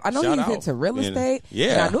 Big up. I know he's into real estate.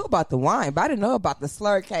 Yeah. And I knew about the wine, but I didn't know about the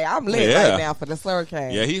Slurricane. I'm lit right now for the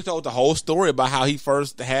Slurricane. Yeah, he told the whole story about how he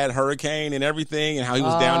first had Hurricane and everything, and how he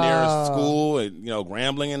was down there at school and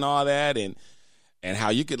Grambling and all that, and how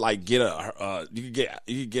you could like get you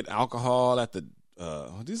could get alcohol at the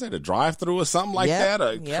what did you say, the drive-through or something like that,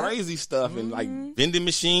 crazy stuff, and like vending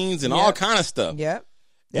machines and all kind of stuff. Yep.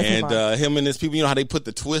 And him and his people, how they put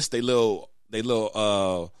the twist, they little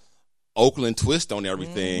Oakland twist on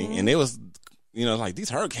everything, and it was like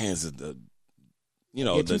these Hurricanes is the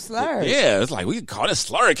it's like we could call it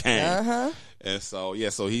Slurricane. And so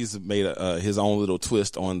so he's made his own little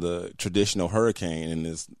twist on the traditional Hurricane, and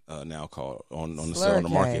is now called on the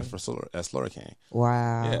market for Slurricane.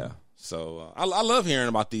 Wow. Yeah. So I love hearing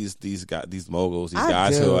about these guys, these moguls, these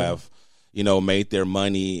guys who have made their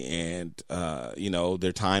money, and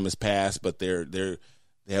their time has passed, but they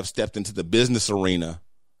have stepped into the business arena.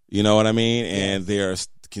 You know what I mean? Yes. And they're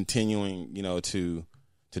continuing to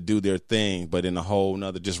do their thing, but in a whole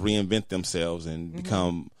nother, just reinvent themselves and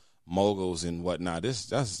become moguls and whatnot.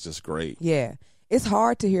 That's just great. Yeah. It's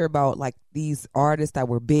hard to hear about like these artists that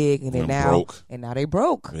were big and now they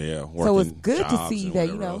broke. Yeah. So it's good to see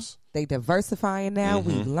that, they diversifying now.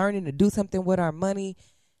 We learning to do something with our money.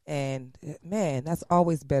 And man, that's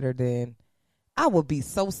always better than, I would be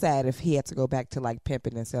so sad if he had to go back to like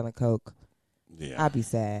pimping and selling coke. Yeah, I'd be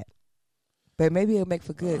sad. But maybe it'll make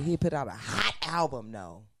for good. He put out a hot album,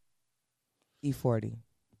 though. E40.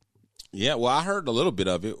 Yeah, well, I heard a little bit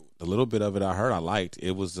of it. The little bit of it I heard I liked.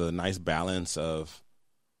 It was a nice balance of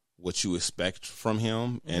what you expect from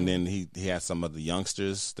him, and then he had some of the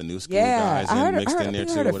youngsters, the new school guys, mixed in there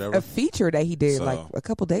too, whatever. A feature that he did like a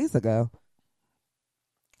couple days ago.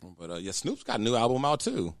 But yeah, Snoop's got a new album out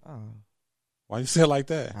too. Oh. Why you say it like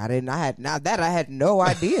that? I had no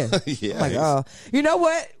idea. Yeah, I'm like, oh, you know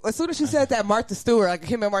what? As soon as she said that, Martha Stewart, like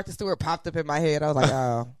him and Martha Stewart popped up in my head. I was like,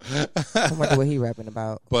 oh, I wonder what he rapping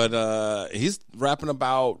about. But he's rapping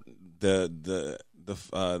about the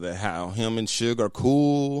how him and Suge are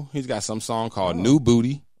cool. He's got some song called New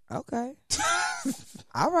Booty. Okay.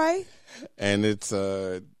 All right. And it's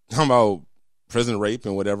talking about prison rape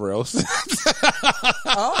and whatever else.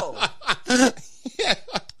 Oh. Yeah.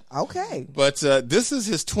 Okay. But this is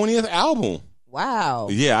his 20th album. Wow.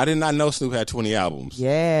 Yeah, I did not know Snoop had 20 albums.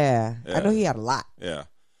 Yeah. I know he had a lot. Yeah.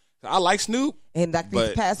 I like Snoop. And like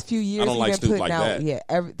these past few years, I don't like Snoop like that. Yeah,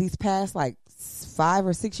 these past like 5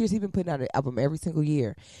 or 6 years, he's been putting out an album every single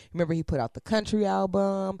year. Remember, he put out the country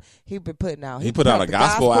album. He put out a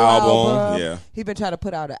gospel album. Yeah, he's been trying to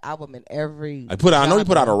put out an album in every. I know he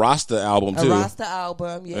put out a Rasta album too. A Rasta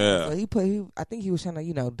album, yeah. So I think he was trying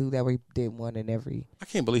to do that where he did one in every. I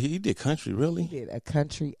can't believe he did country. Really, he did a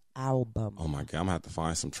country album. Oh my God, I'm gonna have to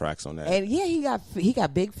find some tracks on that. And yeah, he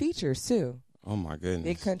got big features too. Oh my goodness,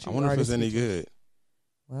 big country. I wonder if it's any good.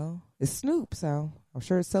 Well, it's Snoop, so I'm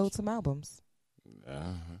sure it sold some albums.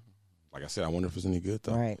 Like I said, I wonder if it's any good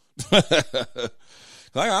though. Right.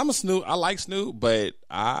 I'm a Snoop. I like Snoop, but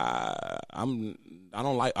I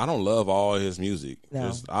don't love all his music.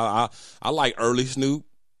 No. I like early Snoop,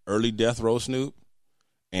 early Death Row Snoop,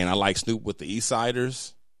 and I like Snoop with the East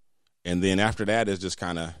Siders, and then after that it's just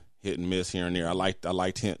kind of hit and miss here and there. I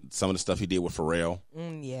liked him, some of the stuff he did with Pharrell.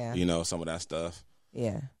 Yeah. Some of that stuff.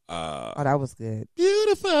 Yeah. That was good.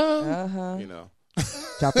 Beautiful. Uh-huh.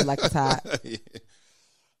 Drop it like it's hot.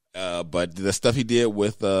 Yeah. But the stuff he did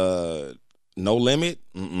with No Limit,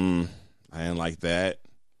 I didn't like that.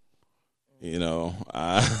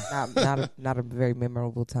 Not a very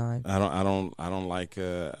memorable time. I don't like.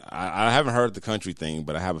 I haven't heard the country thing,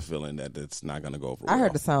 but I have a feeling that it's not going to go over well. I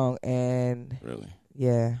heard the song and really,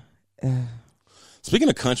 yeah. Speaking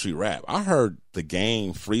of country rap, I heard The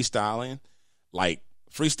Game freestyling, like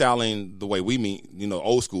freestyling the way we mean,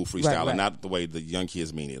 old school freestyling, right. Not the way the young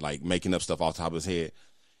kids mean it, like making up stuff off the top of his head.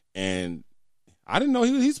 And I didn't know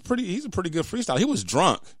he's a pretty good freestyler. He was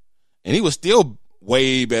drunk, and he was still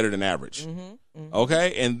way better than average. Mm-hmm.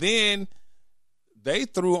 Okay, and then they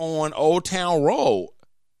threw on Old Town Road.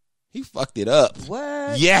 He fucked it up.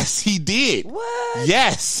 What? Yes, he did. What?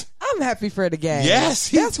 Yes. I'm happy for the game. Yes,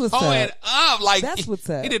 that's what's up. It up. Like that's what's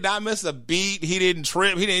up. He did not miss a beat. He didn't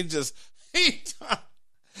trip. He didn't just he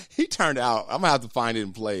turned out. I'm gonna have to find it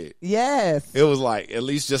and play it. Yes. It was like at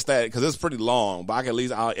least just that because it's pretty long, but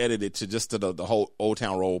I'll edit it to the whole Old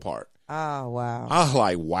Town Road part. Oh wow. I was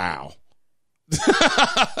like, wow.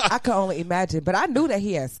 I could only imagine, but I knew that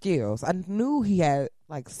he had skills. I knew he had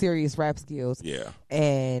like serious rap skills. Yeah.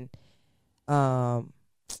 And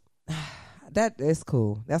that is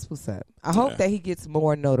cool. That's what's up. I hope that he gets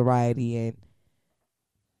more notoriety and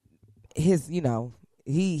his,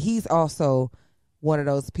 he's also one of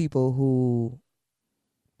those people who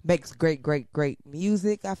makes great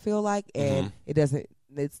music, I feel like, and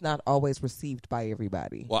it's not always received by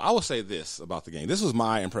everybody. Well, I will say this about the game. This was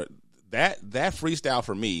my impression. That freestyle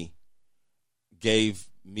for me gave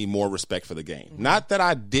me more respect for the game. Mm-hmm. Not that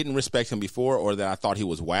I didn't respect him before or that I thought he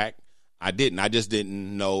was whack. I didn't. I just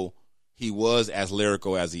didn't know he was as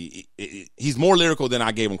lyrical as he's more lyrical than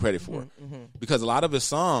I gave him credit for. Mm-hmm. Because a lot of his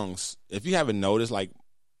songs, if you haven't noticed, like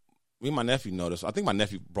me and my nephew noticed, I think my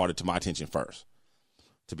nephew brought it to my attention first,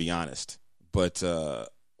 to be honest. But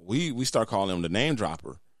we start calling him the name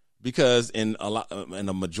dropper because in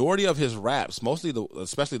a majority of his raps, especially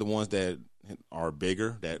the ones that are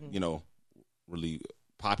bigger, that really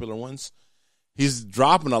popular ones, he's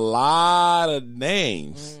dropping a lot of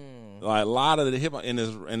names, like a lot of the hip hop in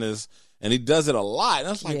his, and he does it a lot. And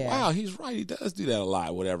I was like, wow, he's right, he does do that a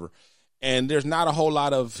lot, whatever. And there's not a whole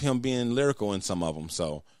lot of him being lyrical in some of them,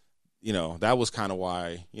 so. That was kind of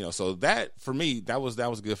why, so that for me, that was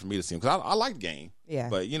good for me to see him because I like the game. Yeah.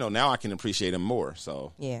 But, now I can appreciate him more.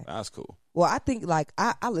 So yeah, that's cool. Well, I think like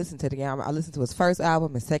I listened to the game. I listened to his first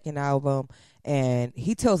album, his second album, and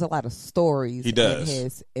he tells a lot of stories. He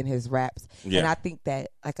does. in his raps. Yeah. And I think that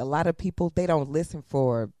like a lot of people, they don't listen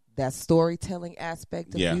for that storytelling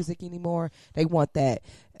aspect of music anymore. They want that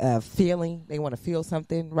feeling. They want to feel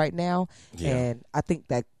something right now. Yeah. And I think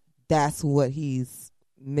that's what he's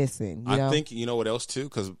missing. You know? Think you know what else too,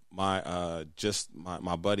 because my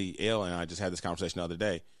buddy L and I just had this conversation the other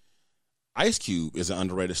day. Ice Cube is an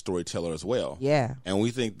underrated storyteller as well. Yeah. And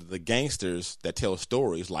we think that the gangsters that tell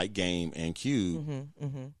stories like Game and Cube,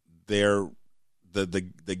 they're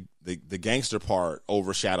the gangster part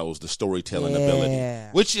overshadows the storytelling ability,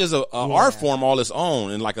 which is a art form all its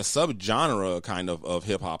own and like a subgenre kind of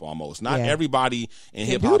hip hop almost. Not everybody in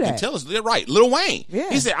hip hop can tell us. They're right. Lil Wayne,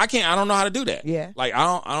 he said, I don't know how to do that. Yeah. Like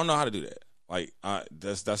I don't know how to do that. Like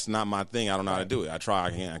that's not my thing. I don't know how to do it. I try.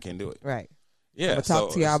 I can't do it. Right. Yeah. I'm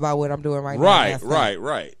talk to y'all about what I'm doing right now.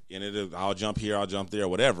 Right. And I'll jump here, I'll jump there,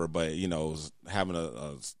 whatever. But having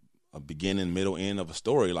a beginning, middle, end of a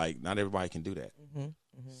story, like not everybody can do that.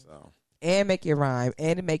 So and make it rhyme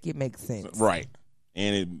and make it make sense. Right.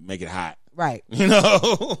 And it make it hot. Right.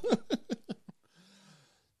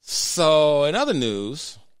 So in other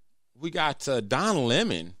news, we got Don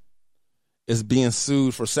Lemon is being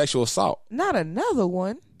sued for sexual assault. Not another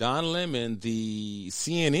one. Don Lemon, the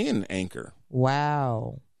CNN anchor.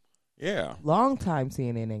 Wow. Yeah. Long time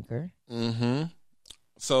CNN anchor.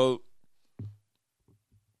 So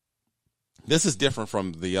this is different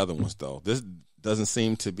from the other ones, though. This doesn't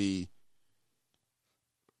seem to be.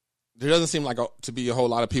 There doesn't seem like to be a whole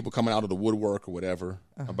lot of people coming out of the woodwork or whatever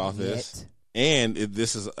about this. And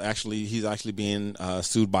he's actually being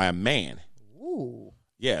sued by a man. Ooh.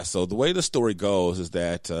 Yeah. So the way the story goes is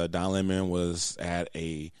that Don Lemon was at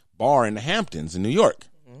a bar in the Hamptons in New York,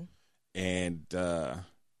 and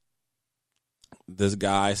this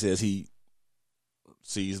guy says he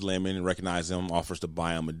sees Lemon and recognizes him, offers to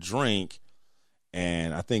buy him a drink,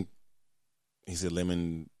 and I think he said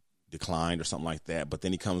Lemon declined or something like that. But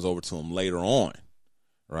then he comes over to him later on,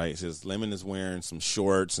 right? He says Lemon is wearing some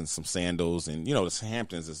shorts and some sandals, and this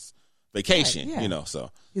Hamptons is vacation,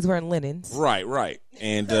 so he's wearing linens. Right.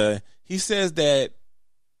 And he says that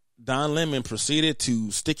Don Lemon proceeded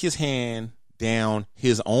to stick his hand down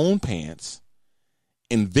his own pants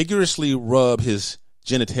and vigorously rub his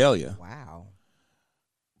genitalia. Wow.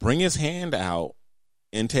 Bring his hand out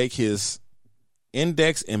and take his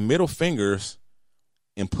index and middle fingers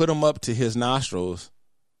and put them up to his nostrils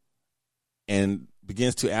and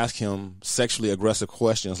begins to ask him sexually aggressive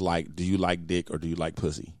questions like, do you like dick or do you like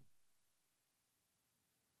pussy?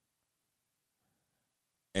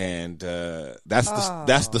 And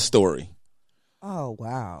that's the story. Oh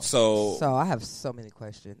wow! So I have so many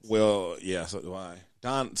questions. Well, yeah. So do I.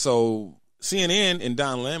 So CNN and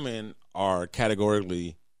Don Lemon are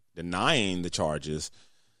categorically denying the charges.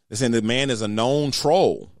 They're saying the man is a known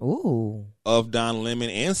troll. Ooh. Of Don Lemon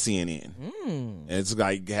and CNN. And it's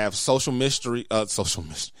like have social media.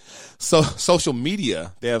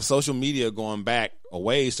 They have social media going back a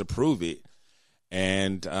ways to prove it,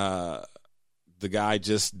 and the guy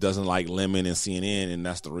just doesn't like Lemon and CNN, and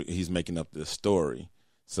that's he's making up this story.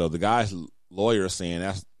 So the guy's lawyer is saying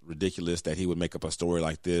that's ridiculous that he would make up a story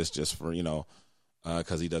like this just for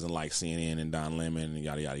because he doesn't like CNN and Don Lemon and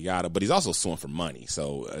yada yada yada. But he's also suing for money,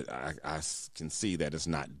 so I can see that it's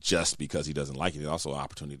not just because he doesn't like it. It's also an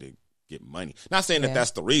opportunity to get money. Not saying that that's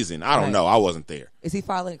the reason. I don't know. I wasn't there. Is he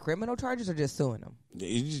filing criminal charges or just suing them?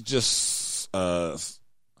 He's just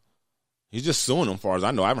suing them, as far as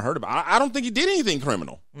I know. I haven't heard about it. I don't think he did anything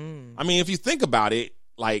criminal. I mean, if you think about it,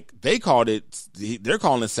 like they're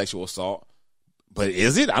calling it sexual assault. But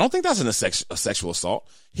is it? I don't think that's a sexual assault.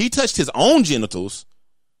 He touched his own genitals,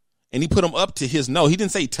 and he put them up to his nose. He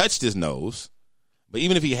didn't say he touched his nose. But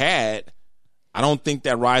even if he had, I don't think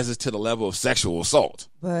that rises to the level of sexual assault.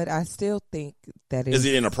 But I still think that is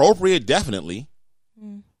it inappropriate? Definitely.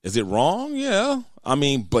 Is it wrong? Yeah. I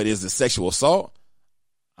mean, but is it sexual assault?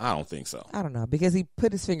 I don't think so. I don't know, because he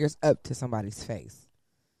put his fingers up to somebody's face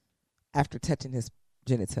after touching his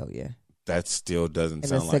genitalia. That still doesn't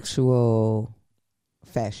sound like sexual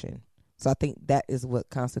fashion. So I think that is what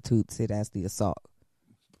constitutes it as the assault.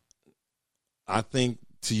 I think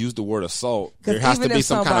to use the word assault, there has to be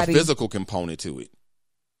some kind of physical component to it.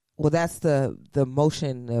 Well, that's the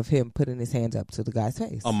motion of him putting his hands up to the guy's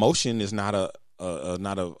face. Emotion is not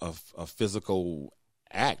a physical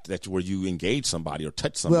act where you engage somebody or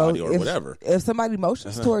touch somebody or whatever. If somebody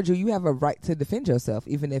motions towards you, you have a right to defend yourself,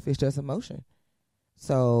 even if it's just emotion.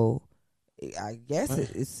 So I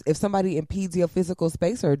guess if somebody impedes your physical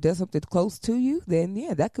space or does something close to you, then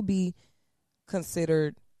yeah, that could be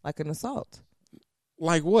considered like an assault.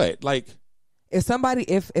 Like what? Like if somebody,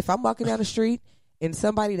 if I'm walking down the street and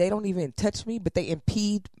somebody, they don't even touch me, but they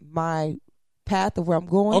impede my path of where I'm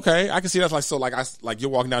going. Okay, I can see that's like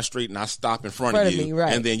you're walking down the street and I stop in front of you, me,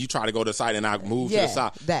 right. and then you try to go to the side and I move to the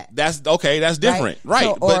side. That's okay. That's different, right?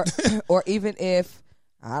 So, but or even if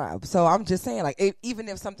so I'm just saying, like, even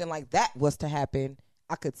if something like that was to happen,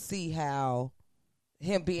 I could see how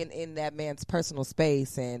him being in that man's personal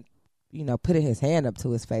space and, you know, putting his hand up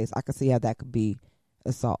to his face, I could see how that could be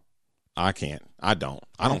assault. I can't. I don't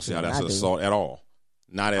see how that's assault at all.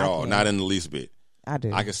 Not at all. Not in the least bit. I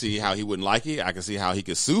do. I can see how he wouldn't like it. I can see how he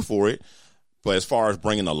could sue for it. But as far as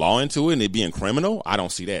bringing the law into it and it being criminal, I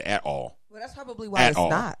don't see that at all. Well, that's probably why it's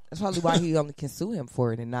not. That's probably why he only can sue him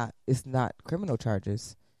for it and it's not criminal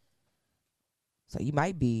charges. So you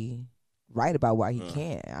might be right about why he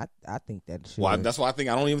can't. I think that should. Well, that's why I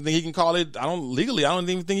don't even think he can call it. I don't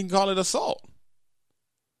even think he can call it assault.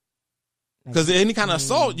 Because any kind of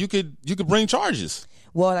assault, you could bring charges.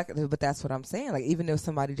 Well, but that's what I'm saying. Like, even if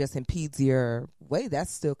somebody just impedes your way,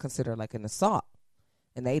 that's still considered like an assault,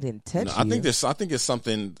 and they didn't touch you. I think it's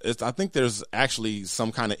something. I think there's actually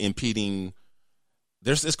some kind of impeding.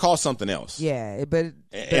 It's called something else. Yeah, but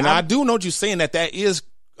I do know what you're saying, that is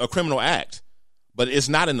a criminal act, but it's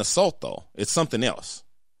not an assault though. It's something else.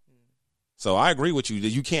 So I agree with you that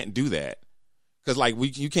you can't do that. Because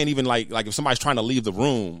you can't even like if somebody's trying to leave the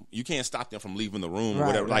room, you can't stop them from leaving the room or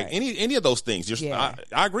whatever. Right. Like any of those things. I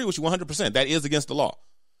agree with you 100%. That is against the law.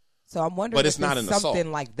 So I'm wondering, but it's not something assault.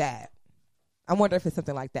 Like that. I wonder if it's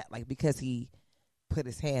something like that, like because he put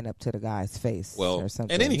his hand up to the guy's face. Well, or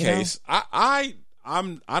something. In any case, I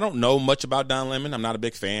don't know much about Don Lemon. I'm not a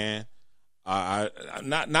big fan. I'm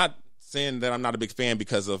not saying that I'm not a big fan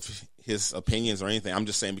because of his opinions or anything. I'm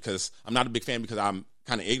just saying because I'm not a big fan because I'm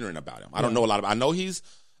kind of ignorant about him. I don't know a lot about. I know he's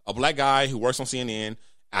a black guy who works on CNN.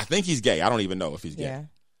 I think he's gay. I don't even know if he's gay. Yeah,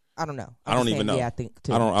 I don't know. I don't even know. Yeah, I think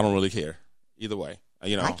too. I don't really care either way.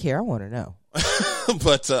 You know, I care. I want to know.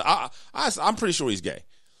 But I'm pretty sure he's gay.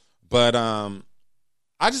 But I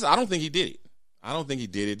don't think he did it. I don't think he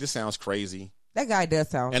did it. This sounds crazy. That guy does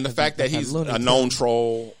sound. And the fact that he's a known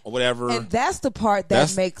troll or whatever. And that's the part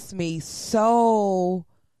that makes me so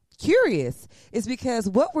curious. Is because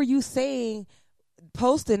what were you saying,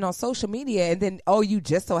 posting on social media, and then you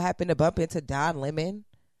just so happened to bump into Don Lemon?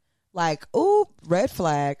 Like, ooh, red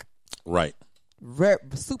flag. Right.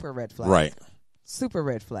 Super red flag. Right. Super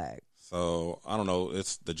red flag. So I don't know.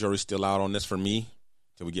 The jury's still out on this for me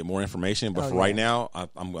till we get more information. But for right now,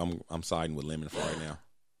 I'm siding with Lemon for right now.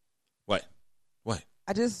 What?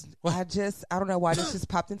 I don't know why this just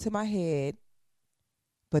popped into my head,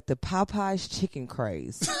 but the Popeyes chicken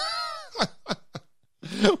craze.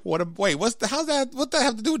 What that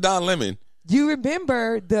have to do with Don Lemon? You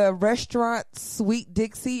remember the restaurant Sweet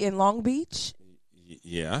Dixie in Long Beach?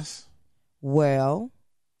 Yes. Well,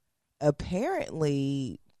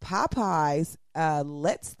 apparently Popeyes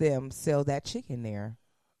lets them sell that chicken there.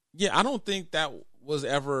 Yeah, I don't think that was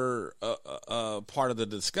ever a part of the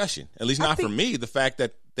discussion. At least not for me. The fact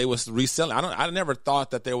that they was reselling. I never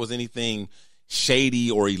thought that there was anything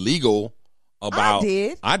shady or illegal about.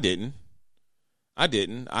 I didn't. I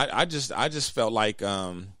just felt like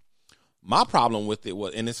my problem with it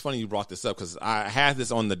was, and it's funny you brought this up because I had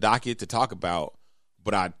this on the docket to talk about,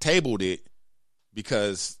 but I tabled it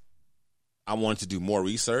because I wanted to do more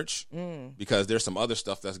research because there's some other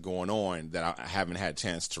stuff that's going on that I haven't had a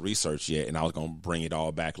chance to research yet, and I was going to bring it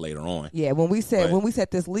all back later on. Yeah, when we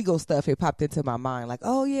said this legal stuff, it popped into my mind like,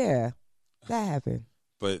 oh yeah, that happened.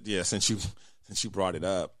 But yeah, since you brought it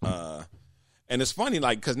up, and it's funny,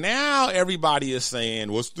 like, because now everybody is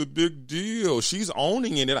saying, "What's the big deal? She's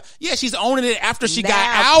owning it." Yeah, she's owning it after she got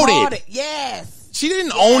outed. Yes, she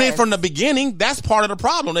didn't own it from the beginning. That's part of the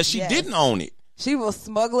problem, that she didn't own it. She was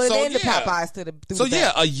smuggling into Popeyes to the. So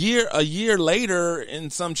a year later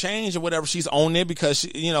and some change or whatever, she's owned it because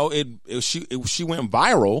she went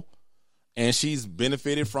viral, and she's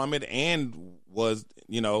benefited from it and was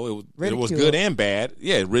it was good and bad.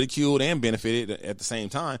 Yeah, ridiculed and benefited at the same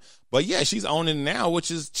time. But yeah, she's owning it now, which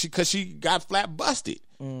is because she got flat busted.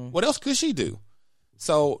 What else could she do?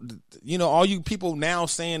 So all you people now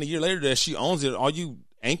saying a year later that she owns it, all you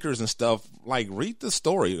anchors and stuff, like, read the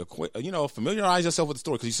story, familiarize yourself with the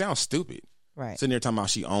story because you sound stupid. Right. Sitting there talking about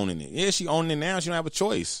she owning it. Yeah, she owning it now. She don't have a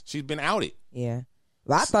choice. She's been outed. Yeah.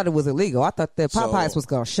 Well, I thought it was illegal. I thought the Popeyes was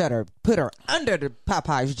going to shut her, put her under the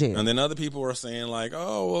Popeyes jail. And then other people are saying like,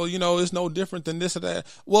 oh, well, it's no different than this or that.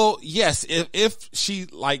 Well, yes, if she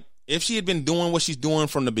had been doing what she's doing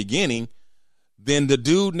from the beginning, then the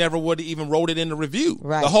dude never would have even wrote it in the review.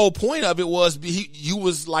 Right. The whole point of it was you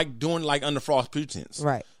was like doing like under false pretense.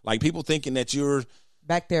 Right. Like people thinking that you're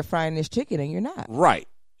back there frying this chicken and you're not. Right.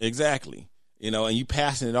 Exactly. and you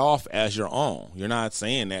passing it off as your own. You're not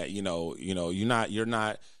saying that, you're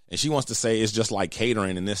not, and she wants to say it's just like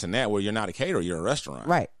catering and this and that, where you're not a caterer, you're a restaurant.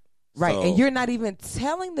 Right. Right, So, and you're not even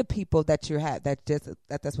telling the people that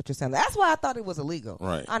that's what you're selling. That's why I thought it was illegal.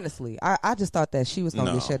 Right. Honestly, I just thought that she was going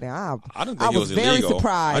to get shut down. I didn't think it was very illegal.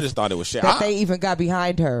 surprised. I just thought it was shit. That they even got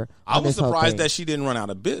behind her. I was surprised surprised that she didn't run out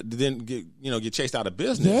of didn't get chased out of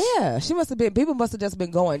business. Yeah, she must have been. People must have just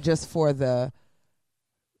been going just for the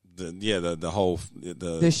whole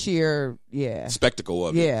sheer spectacle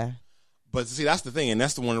of it. Yeah. But see, that's the thing, and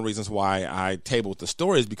that's one of the reasons why I tabled the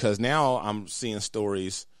stories, because now I'm seeing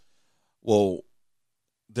stories. Well,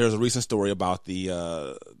 there's a recent story about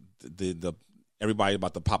the everybody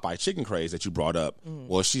about the Popeye chicken craze that you brought up. Mm.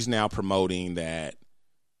 Well, she's now promoting that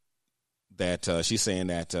she's saying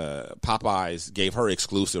that Popeyes gave her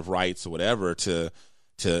exclusive rights or whatever to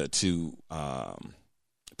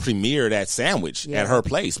premiere that sandwich at her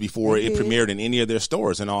place before it premiered in any of their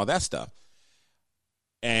stores and all that stuff.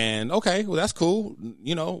 And okay, well, that's cool.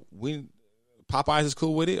 Popeyes is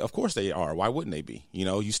cool with it. Of course they are. Why wouldn't they be?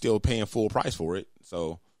 You still paying full price for it.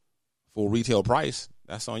 So full retail price,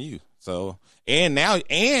 that's on you. So, and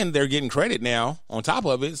they're getting credit now on top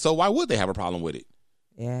of it. So why would they have a problem with it?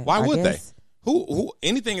 Yeah. Why would they? Who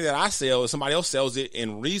anything that I sell, if somebody else sells it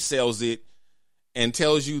and resells it and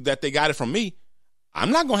tells you that they got it from me,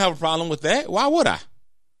 I'm not going to have a problem with that. Why would I?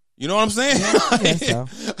 You know what I'm saying? Yeah,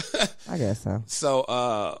 I guess so.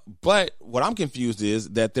 So, but what I'm confused is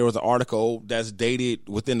that there was an article that's dated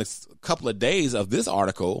within a couple of days of this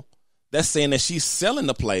article that's saying that she's selling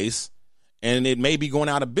the place and it may be going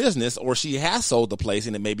out of business, or she has sold the place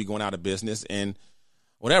and it may be going out of business and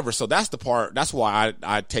whatever. So that's the part. That's why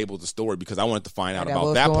I tabled the story, because I wanted to find out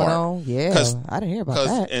about that part. On. Yeah, I didn't hear about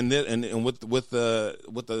that. And with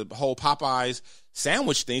the whole Popeyes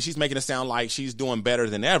sandwich thing, she's making it sound like she's doing better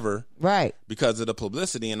than ever, right? Because of the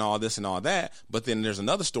publicity and all this and all that. But then there's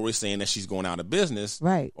another story saying that she's going out of business,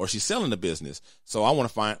 right? Or she's selling the business. So I wanted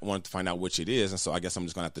to find out which it is, and so I guess I'm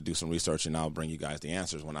just gonna have to do some research, and I'll bring you guys the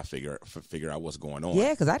answers when I figure out what's going on.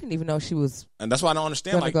 Yeah, because I didn't even know she was, and that's why I don't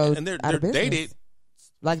understand. Like, and they're dated.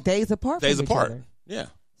 Like days apart. Days from apart. Each other. Yeah.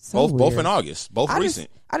 So both in August. Both recent.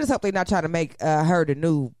 I just hope they're not trying to make her the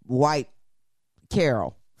new white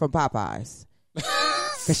Carol from Popeyes.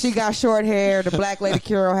 Because she got short hair. The black lady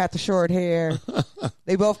Carol had the short hair.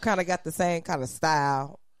 They both kind of got the same kind of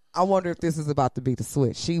style. I wonder if this is about to be the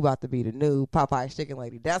switch. She about to be the new Popeyes chicken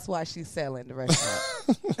lady. That's why she's selling the restaurant.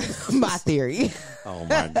 My theory. Oh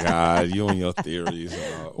my God. You and your theories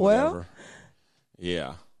about whatever. Well,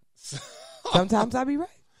 yeah. Sometimes I be right.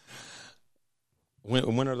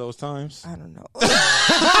 When are those times? I don't know.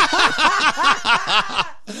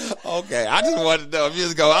 Okay, I just wanted to know if you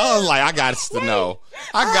just go. I was like, I got to know.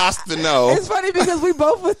 It's funny because we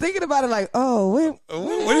both were thinking about it. Like, when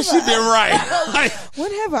has she been right?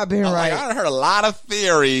 When have I been right? I heard a lot of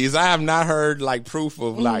theories. I have not heard proof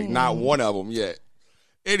of not one of them yet.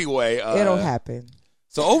 Anyway, it'll happen.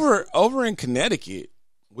 So over in Connecticut,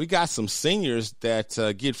 we got some seniors that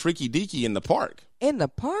get freaky deaky in the park. In the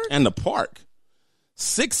park? In the park.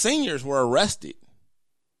 6 seniors were arrested.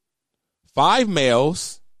 5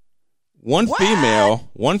 males, 1 female.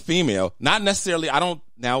 Not necessarily. Don't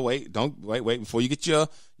wait before you get your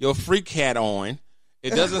freak hat on.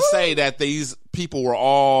 It doesn't say that these people were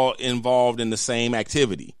all involved in the same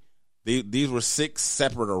activity. These were 6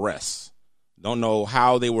 separate arrests. Don't know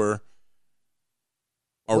how they were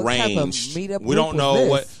arranged. We don't know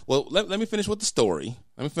what. Well, let me finish with the story.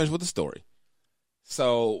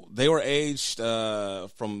 So they were aged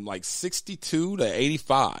from 62 to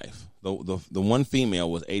 85. The one female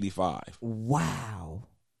was 85. Wow.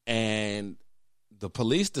 And the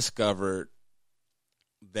police discovered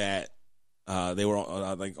that they were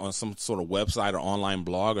on some sort of website or online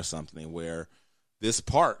blog or something where this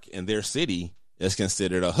park in their city is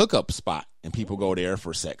considered a hookup spot, and people go there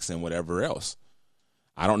for sex and whatever else.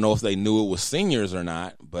 I don't know if they knew it was seniors or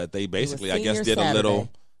not, but they basically, I guess, did a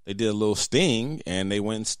little sting, and they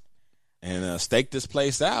went and staked this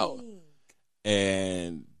place out,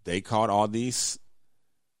 and they caught all these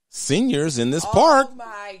seniors in this park. Oh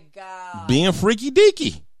my God, being freaky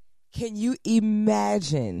deaky. Can you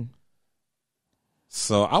imagine?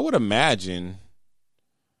 So I would imagine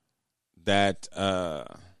that.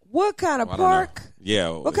 What kind of park? Yeah.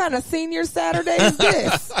 What kind of senior Saturday is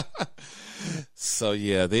this? So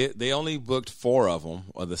yeah, they only booked 4 of them,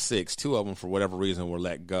 or the 6. 2 of them, for whatever reason, were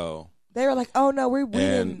let go. They were like, "Oh no, we're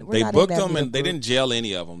they booked them, and they didn't jail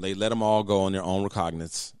any of them. They let them all go on their own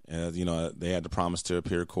recognizance. They had to promise to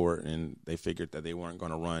appear to court, and they figured that they weren't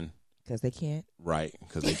going to run because they can't. Right,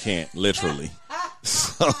 because they can't, literally.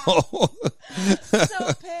 So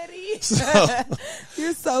So petty.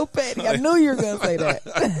 You're so petty. I knew you were going to say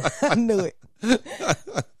that. I knew it.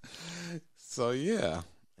 So, yeah.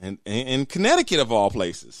 And in Connecticut, of all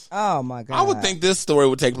places. Oh, my God. I would think this story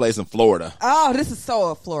would take place in Florida. Oh, this is so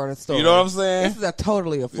a Florida story. You know what I'm saying? This is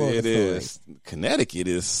totally a Florida story. It is. Connecticut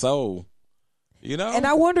is so, you know. And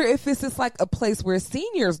I wonder if it's just like a place where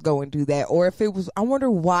seniors go and do that, or if it was, I wonder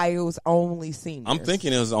why it was only seniors. I'm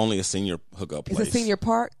thinking it was only a senior hookup place. It's a senior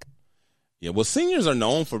park? Yeah, well, seniors are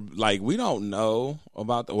known for, like, we don't know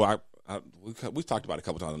about, we've talked about it a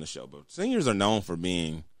couple times on the show, but seniors are known for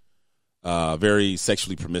being very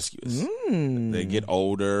sexually promiscuous. They get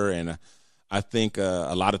older, and I think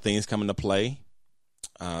a lot of things come into play.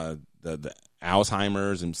 The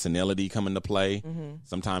Alzheimer's and senility come into play.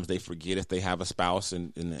 Sometimes they forget if they have a spouse,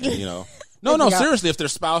 and you know, no, seriously, if their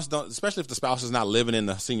spouse don't, especially if the spouse is not living in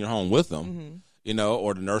the senior home with them, you know,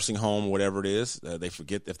 or the nursing home, whatever it is, they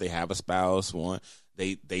forget if they have a spouse.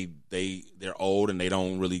 They're old and they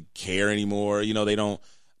don't really care anymore. You know,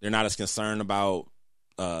 they're not as concerned about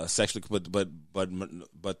sexually,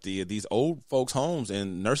 but these old folks' homes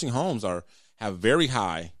and nursing homes have very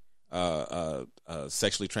high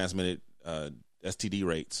sexually transmitted STD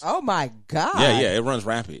rates. Oh my God! Yeah, it runs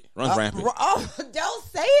rampant. Rampant. Oh, don't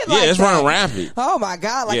say it like that. Yeah, it's running rampant. Oh my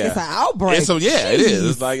God! Like it's an outbreak. And so it is.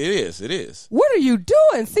 It's like it is. What are you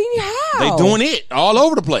doing, Senior? How? They doing it all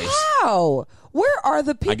over the place. How? Where are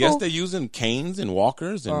the people? I guess they're using canes and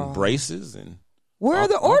walkers and braces and. Where are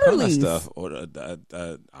the orderlies? All kind of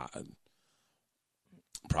stuff.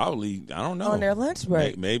 Probably, I don't know. On their lunch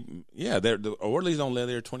break. Maybe yeah. The orderlies don't live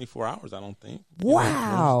there 24 hours. I don't think.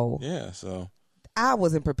 Wow. Yeah. So. I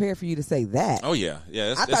wasn't prepared for you to say that. Oh yeah.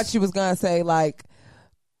 I thought she was gonna say like,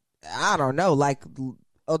 I don't know, like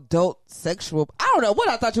adult sexual. I don't know what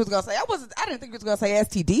I thought you was gonna say. I didn't think you was gonna say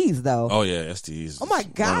STDs though. Oh yeah, STDs. Oh my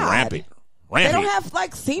God. Rampant. They don't have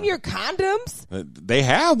like senior condoms. They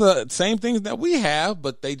have the same things that we have,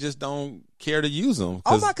 but they just don't care to use them.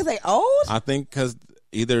 Oh my, because they old? I think because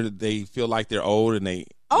either they feel like they're old and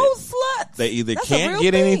old sluts. They either That's can't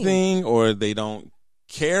get anything, or they don't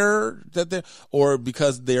care that or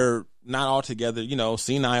because they're not altogether, you know,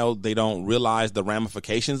 senile. They don't realize the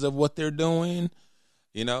ramifications of what they're doing.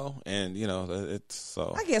 You know, and you know it's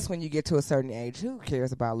so. I guess when you get to a certain age, who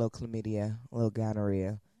cares about a little chlamydia, a little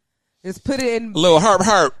gonorrhea? Just put it in. A little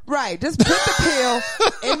herp. Right. Just put the pill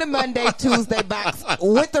in the Monday, Tuesday box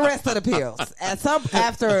with the rest of the pills.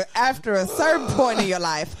 After a certain point in your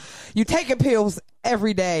life, you taking pills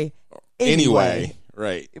every day anyway.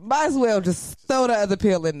 Right. You might as well just throw the other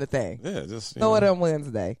pill in the thing. Yeah, just throw it on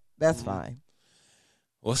Wednesday. That's fine.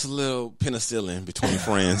 What's a little penicillin between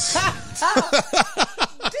friends?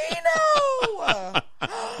 Dino!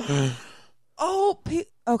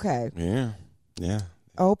 Okay. Yeah.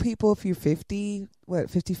 Old people, if you're 50,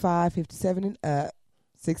 55, 57 and up,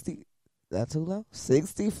 60, that's too low?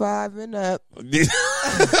 65 and up.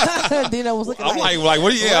 Dino was looking I'm like,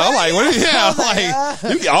 what are you? Yeah, I'm like, what are you? Yeah, I'm like,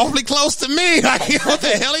 you get awfully close to me. Like, what the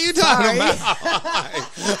hell are you talking about?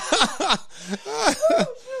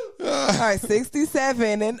 All right,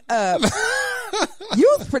 67 and up.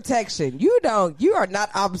 Use protection. You are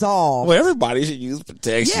not absolved. Well, everybody should use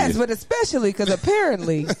protection. Yes, but especially because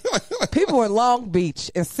apparently people in Long Beach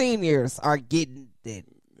and seniors are getting it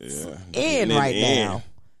in right now.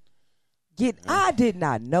 I did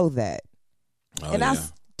not know that. And I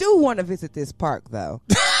do want to visit this park, though.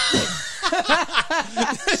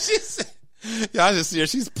 I just see her.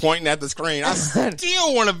 She's pointing at the screen. I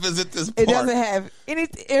still want to visit this park. It doesn't have any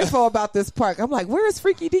info about this park. I'm like, where is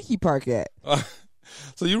Freaky Deaky Park at?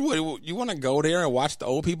 So you want to go there and watch the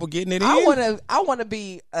old people getting it in? I want to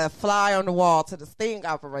be a fly on the wall to the sting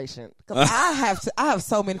operation, because I have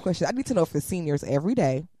so many questions. I need to know if it's seniors every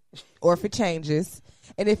day or if it changes,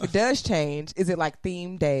 and if it does change, is it like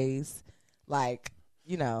theme days, like,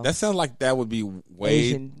 you know? That sounds like that would be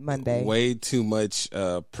Asian Monday. Way too much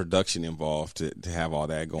production involved to have all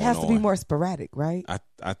that going on. It has to be more sporadic, right?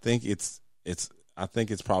 I think it's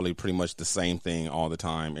probably pretty much the same thing all the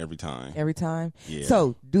time, every time. Every time? Yeah.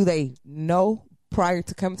 So do they know prior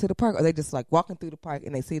to coming to the park, or they just like walking through the park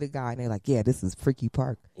and they see the guy and they're like, yeah, this is Freaky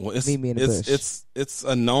Park. Well, meet me in the bush. It's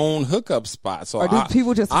a known hookup spot. So or do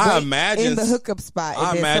people just wait imagine in the hookup spot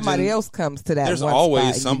and then somebody else comes to that there's one always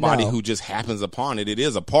spot somebody who just happens upon it. It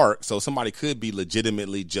is a park, so somebody could be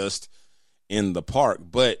legitimately just in the park.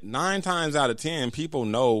 But 9 times out of 10, people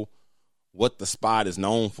know what the spot is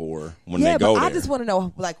known for when they go there. I just want to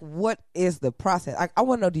know, like, what is the process? I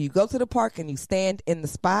want to know, do you go to the park and you stand in the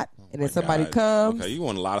spot and then somebody comes? Okay, you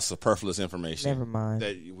want a lot of superfluous information. Never mind.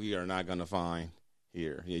 That we are not going to find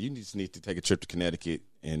here. Yeah, you just need to take a trip to Connecticut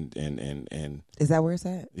and Is that where it's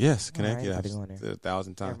at? yes, Connecticut. Right, I've going there. said it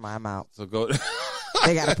 1,000 times. Never mind, I'm out. So go.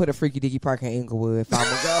 They got to put a Freaky Deaky Park in Inglewood if I'm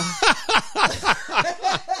gonna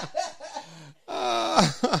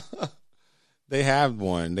go. They have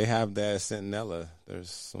one. They have that at Centinela. There's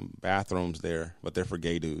some bathrooms there, but they're for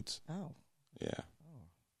gay dudes. Oh. Yeah.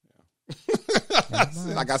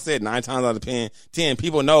 Like I said, 9 times out of 10,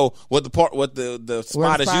 people know what the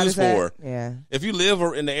spot is used for. Yeah. If you live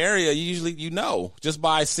in the area, you know just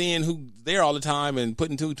by seeing who's there all the time and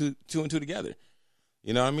putting two and two together.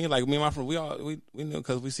 You know what I mean? Like me and my friend, we know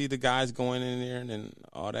because we see the guys going in there and then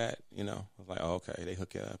all that. You know, I was like, oh, okay, they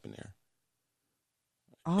hook it up in there.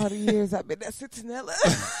 All the years I've been at Centinela,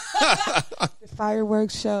 the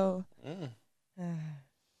fireworks show.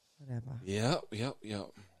 Whatever. Yep.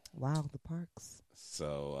 Wow, the parks.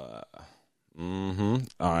 So, all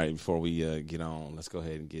right. Before we get on, let's go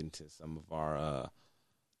ahead and get into some of our.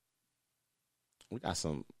 We got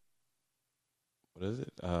some. What is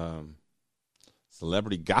it?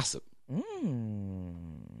 Celebrity gossip. Ain't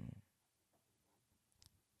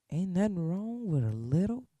nothing wrong with a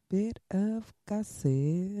little bit of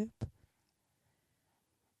gossip.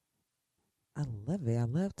 I love it. I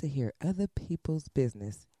love to hear other people's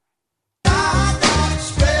business.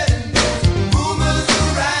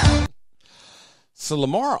 So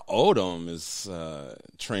Lamar Odom is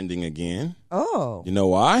trending again. Oh. You know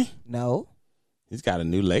why? No. He's got a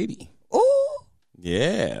new lady. Oh.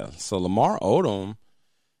 Yeah. So Lamar Odom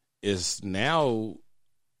is now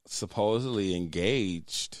supposedly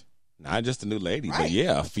engaged. Not just a new lady, right. but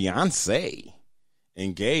yeah, a fiance.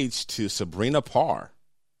 Engaged to Sabrina Parr.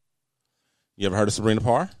 You ever heard of Sabrina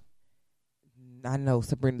Parr? I know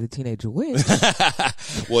Sabrina the Teenage Witch.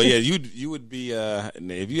 Well, yeah, you would be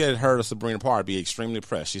if you had heard of Sabrina Parr, I'd be extremely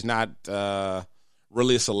impressed. She's not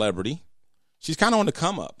really a celebrity. She's kind of on the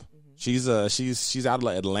come up. Mm-hmm. She's out of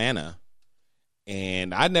Atlanta,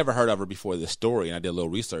 and I'd never heard of her before this story, and I did a little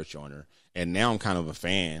research on her, and now I'm kind of a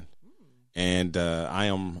fan, and I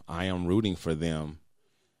am rooting for them.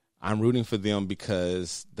 I'm rooting for them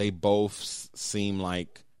because they both seem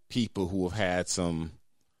like people who have had some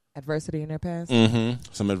adversity in their past.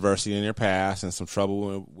 Some adversity in their past and some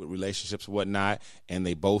trouble with relationships and whatnot. And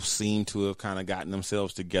they both seem to have kind of gotten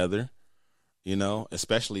themselves together, you know,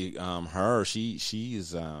 especially her. She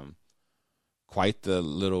is quite the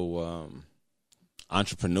little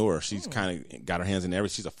entrepreneur. She's kind of got her hands in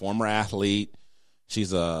everything. She's a former athlete.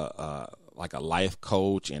 She's like a life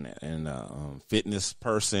coach and a fitness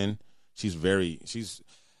person. She's nice.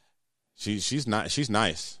 She's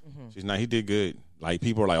nice. She's nice. He did good. Like,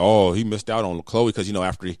 people are like, oh, he missed out on Chloe because, you know,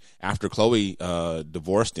 after Chloe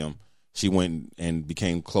divorced him, she went and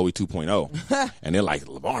became Chloe 2.0. And they're like,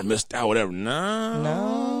 Lamar missed out, whatever.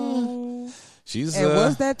 No. She's and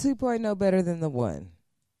was that 2.0 better than the 1?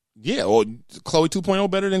 Yeah, or Chloe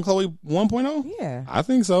 2.0 better than Chloe 1.0? Yeah. I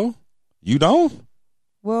think so. You don't?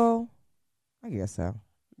 Well, I guess so.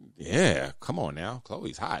 Yeah, come on now.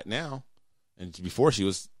 Chloe's hot now. And before she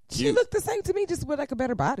was cute. She looked the same to me, just with like a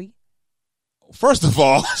better body. First of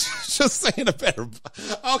all, just saying a better.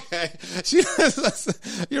 Okay,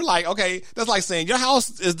 you're like, okay, that's like saying your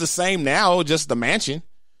house is the same now, just the mansion.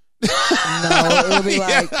 No, it would be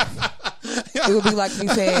like it would be like me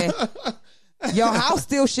saying your house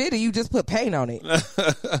still shitty. You just put paint on it.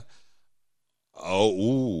 Oh,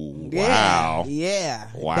 ooh, yeah, wow, yeah,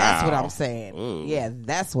 wow. That's what I'm saying. Ooh. Yeah,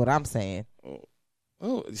 that's what I'm saying.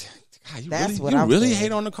 Oh. God, That's you what I'm really saying.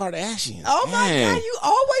 hate on the Kardashians. Oh my God, you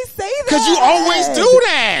always say that. Because you always do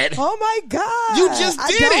that. Oh my God. You just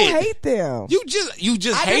did I don't it. hate them. You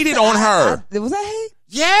just hated on her. Was that hate?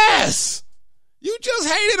 Yes. You just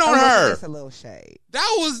hated on her. Just a little shade.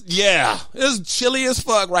 That was, yeah. It's chilly as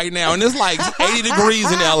fuck right now. And it's like 80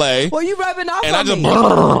 degrees in LA. Well, you rubbing off and on I me.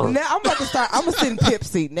 just, Now I'm about to start. I'm going to sit in Pip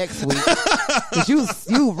seat next week. Because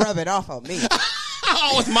you rubbing off on me.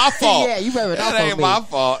 Oh, it's my fault. Yeah, you rubbing off on me. That ain't my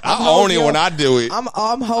fault. I own it when I do it.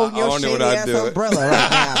 I'm holding your shitty ass umbrella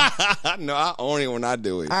right now. No, I own it when I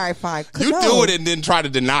do it. All right, fine. You do it and then try to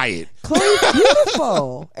deny it. Chloe's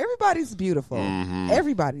beautiful. Everybody's beautiful. Mm-hmm.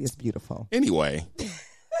 Everybody is beautiful. Anyway.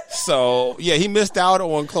 So, yeah, he missed out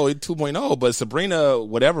on Chloe 2.0, but Sabrina,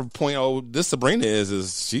 whatever 0.0 this Sabrina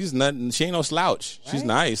is she's nothing. She ain't no slouch. Right? She's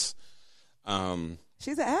nice.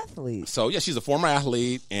 She's an athlete. So, yeah, she's a former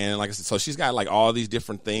athlete, and like I said, so she's got like all these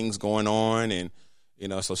different things going on, and, you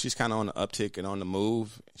know, so she's kind of on the uptick and on the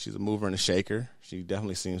move. She's a mover and a shaker. She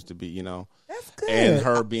definitely seems to be, you know. That's good. And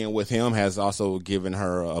her being with him has also given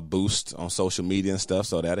her a boost on social media and stuff,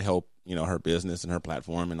 so that'll help, you know, her business and her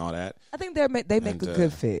platform and all that. I think they make a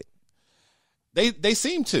good fit. They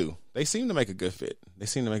seem to. They seem to make a good fit.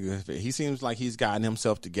 He seems like he's gotten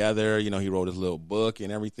himself together. You know, he wrote his little book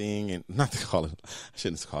and everything. And not to call it, I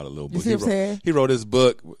shouldn't call it a little book. You see what I'm saying? He wrote his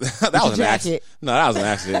book. That was an accident. No, that was an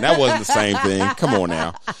accident. That wasn't the same thing. Come on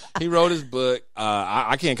now. He wrote his book.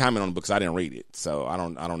 I can't comment on the book because I didn't read it, so I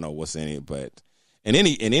don't know what's in it. But in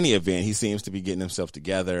any event, he seems to be getting himself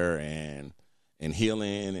together and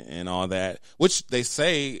healing and all that. Which they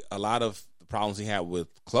say a lot of the problems he had with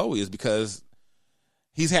Chloe is because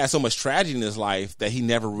he's had so much tragedy in his life that he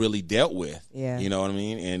never really dealt with. Yeah. You know what I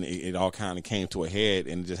mean? And it all kind of came to a head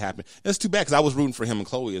and it just happened. It's too bad because I was rooting for him and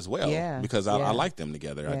Chloe as well. Yeah. Because I liked them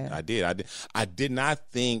together. Yeah. I did. I did not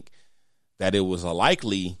think that it was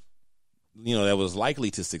likely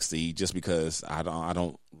to succeed just because I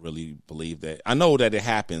don't really believe that. I know that it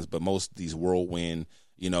happens, but most of these whirlwind,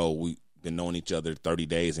 we've been knowing each other 30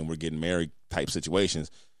 days and we're getting married type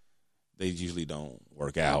situations, they usually don't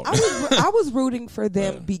work out. I was rooting for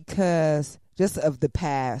them because just of the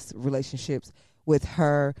past relationships with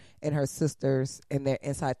her and her sisters and their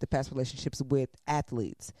inside the past relationships with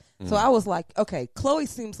athletes. So I was like, okay, Chloe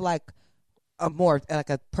seems like a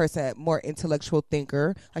person, more intellectual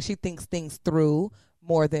thinker. Like she thinks things through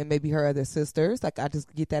more than maybe her other sisters. Like I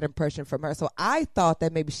just get that impression from her. So I thought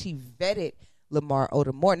that maybe she vetted Lamar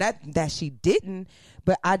Odom more. Not that she didn't,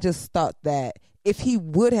 but I just thought that if he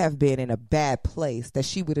would have been in a bad place, that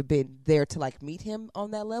she would have been there to like meet him on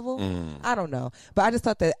that level. I don't know. But I just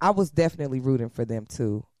thought that I was definitely rooting for them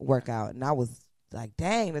to work out. And I was like,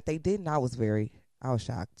 dang, that they didn't. I was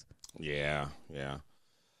shocked. Yeah.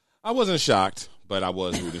 I wasn't shocked, but I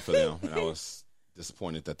was rooting for them. And I was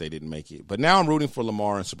disappointed that they didn't make it. But now I'm rooting for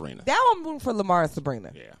Lamar and Sabrina. Now I'm rooting for Lamar and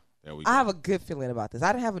Sabrina. Yeah. There we go. I have a good feeling about this.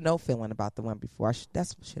 I didn't have no feeling about the one before.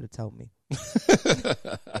 That's what should have told me.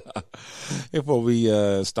 Before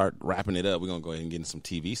we start wrapping it up, we're going to go ahead and get into some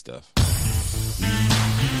TV stuff.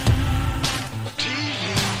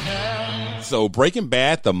 So Breaking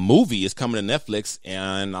Bad, the movie, is coming to Netflix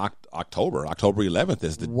in October. October 11th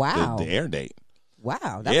is the air date.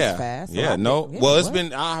 Wow, that was fast. Yeah, it's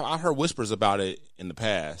been, I heard whispers about it in the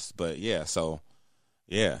past, but yeah.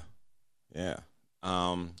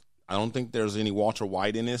 I don't think there's any Walter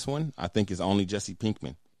White in this one. I think it's only Jesse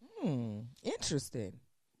Pinkman. Interesting.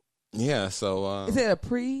 Yeah, so is it a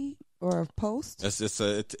pre or a post?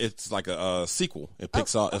 It's like a sequel. It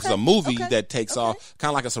picks off. It's a movie that takes off,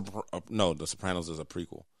 kind of like The Sopranos is a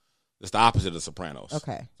prequel. It's the opposite of The Sopranos.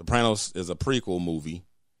 Okay, Sopranos is a prequel movie.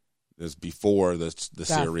 It's before the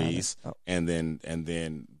series, and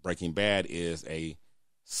then Breaking Bad is a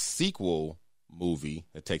sequel movie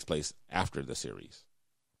that takes place after the series.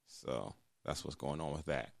 So that's what's going on with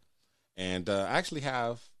that. And I actually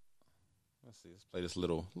have, let's play this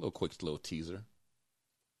little quick teaser.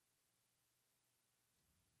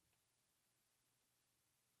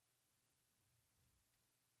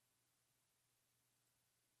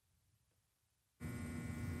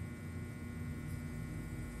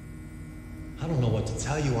 I don't know what to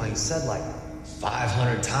tell you. I ain't said like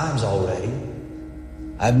 500 times already.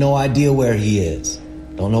 I have no idea where he is.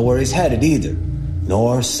 Don't know where he's headed either.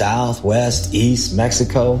 North, south, west, east,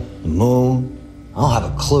 Mexico, the moon. I don't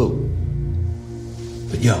have a clue.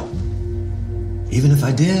 But yo, even if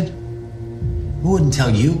I did, I wouldn't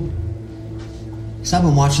tell you. Because I've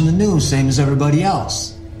been watching the news, same as everybody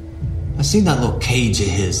else. I seen that little cage of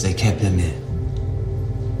his they kept him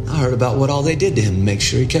in. I heard about what all they did to him to make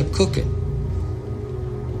sure he kept cooking.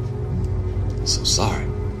 So sorry. I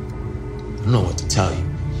don't know what to tell you.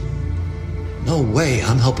 No way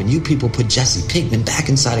I'm helping you people put Jesse Pinkman back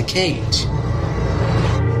inside a cage.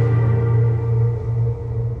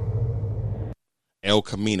 El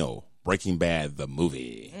Camino, Breaking Bad, the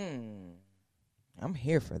movie. I'm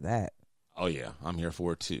here for that. Oh, yeah. I'm here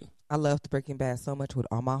for it, too. I loved Breaking Bad so much with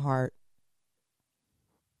all my heart.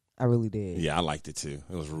 I really did. Yeah, I liked it, too.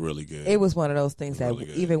 It was really good. It was one of those things that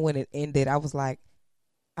really even when it ended, I was like,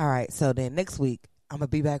 all right, so then next week, I'm going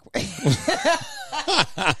to be back.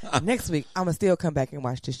 Next week, I'm going to still come back and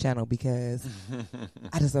watch this channel because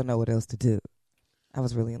I just don't know what else to do. I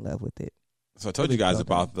was really in love with it. So I told you guys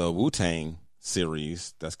about the Wu-Tang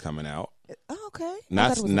series that's coming out. Oh, okay.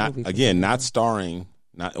 Not starring.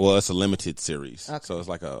 It's a limited series. Okay. So it's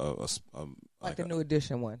like like the new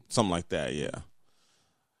edition one. Something like that, yeah.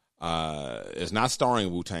 It's not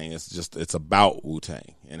starring Wu-Tang. It's about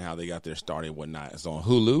Wu-Tang and how they got their start and whatnot. It's on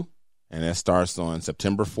Hulu. And that starts on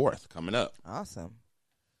September 4th, coming up. Awesome.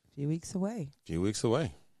 A few weeks away.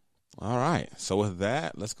 All right. So with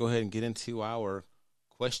that, let's go ahead and get into our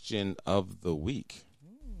question of the week.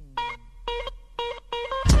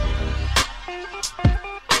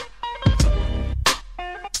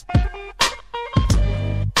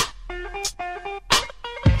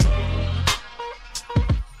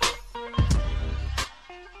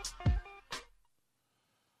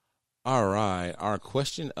 All right. Our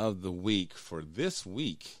question of the week for this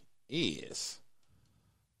week is,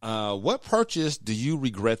 what purchase do you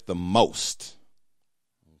regret the most?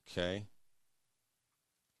 Okay.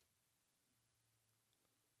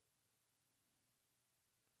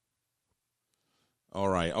 All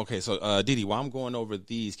right. Okay. So, Didi, while I'm going over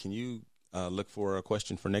these, can you look for a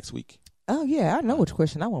question for next week? Oh, yeah. I know which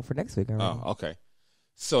question I want for next week. Oh, okay.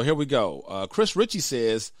 So here we go. Chris Ritchie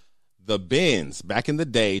says, the Benz, back in the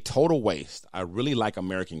day, total waste. I really like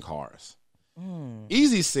American cars.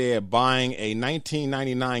 Easy said, buying a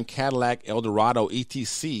 1999 Cadillac Eldorado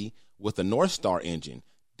ETC with a North Star engine.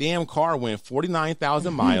 Damn car went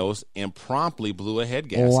 49,000 miles and promptly blew a head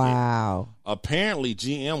gasket. Wow. Apparently,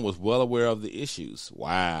 GM was well aware of the issues.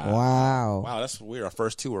 Wow. That's weird. Our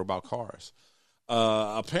first two were about cars.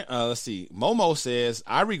 Let's see. Momo says,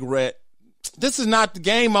 I regret. This is not the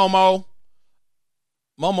game, Momo.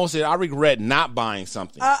 Momo said, I regret not buying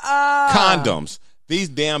something. Condoms. These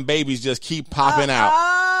damn babies just keep popping out.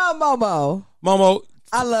 Momo.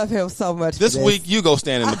 I love him so much. This week, you go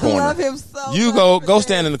stand in the corner. I love him so much. You go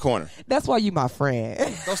stand in the corner. That's why you my friend.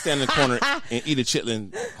 Go stand in the corner and eat a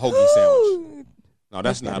chitlin hoagie sandwich. No,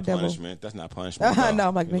 that's not punishment. That's not punishment. No,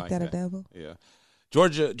 I'm like, make that a devil. Yeah.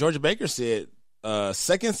 Georgia Baker said,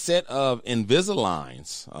 second set of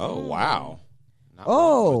Invisaligns. Oh, wow.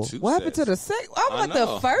 What happened to the second? I'm like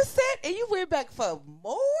the first set, and you went back for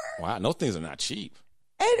more? Wow, those things are not cheap.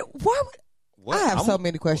 And why would... I have so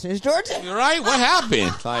many questions, Georgia. You're right. What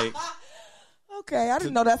happened? Okay, I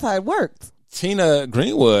didn't know that's how it worked. Tina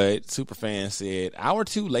Greenwood, superfan, said, our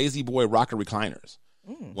two Lazy Boy rocker recliners.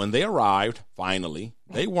 When they arrived, finally,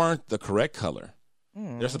 they weren't the correct color.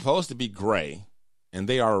 They're supposed to be gray, and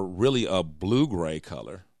they are really a blue-gray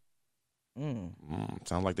color.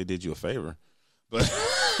 Sounds like they did you a favor. But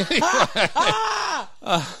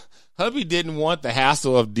hubby didn't want the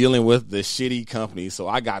hassle of dealing with the shitty company, so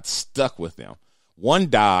I got stuck with them. One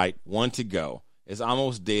died, one to go. It's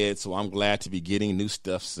almost dead, so I'm glad to be getting new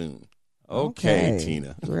stuff soon. Okay,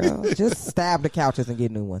 Tina. Girl, just stab the couches and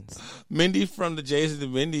get new ones. Mindy from the Jason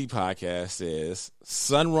and Mindy podcast says,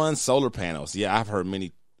 Sunrun solar panels. Yeah, I've heard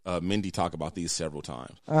Mindy talk about these several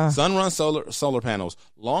times. Sunrun solar panels.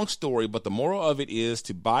 Long story, but the moral of it is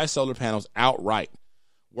to buy solar panels outright.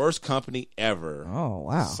 Worst company ever. Oh,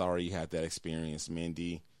 wow. Sorry you had that experience,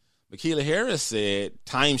 Mindy. Makila Harris said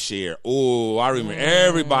timeshare. Oh, I remember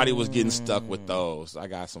everybody was getting stuck with those. I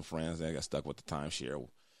got some friends that got stuck with the timeshare.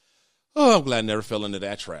 Oh, I'm glad I never fell into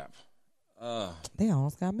that trap. They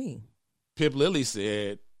almost got me. Pip Lily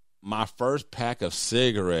said, my first pack of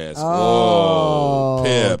cigarettes. Oh,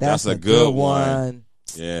 Pip, that's a good one.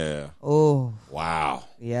 Yeah. Oh. Wow.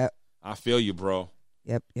 Yep. I feel you, bro.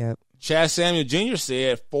 Yep. Chad Samuel Jr.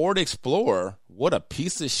 said, Ford Explorer, what a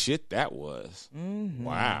piece of shit that was.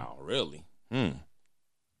 Wow, really?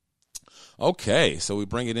 Okay, so we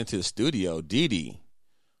bring it into the studio. Didi,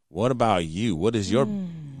 what about you? What is your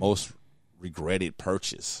most regretted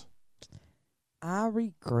purchase? I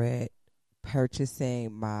regret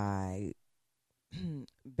purchasing my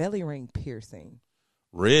belly ring piercing.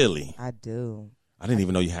 Really? I do. I didn't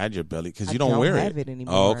even know you had your belly because you don't wear it. I don't have it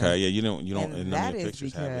anymore. Oh, okay. Yeah, you don't. And none that of your is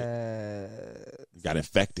pictures because have it. You got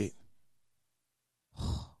infected.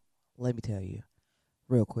 Let me tell you,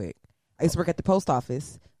 real quick. I used to work at the post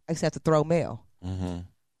office. I used to have to throw mail.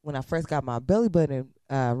 When I first got my belly button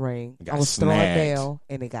ring, I was throwing mail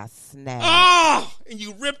and it got snagged. Oh, and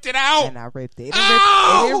you ripped it out. And I ripped it. It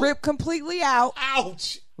didn't rip completely out.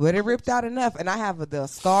 Ouch. But it ripped out enough, and I have the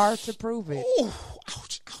scar to prove it. Ooh,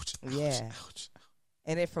 ouch. Yeah. Ouch.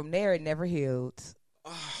 And then from there, it never healed.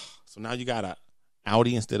 So now you got a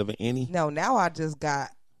Audi instead of an Any? No, now I just got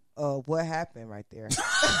what happened right there. Is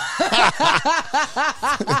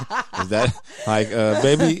that like,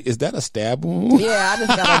 baby, is that a stab wound? Yeah, I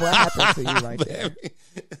just got what happened to you right there.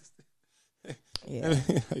 Yeah.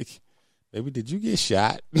 Like, baby, did you get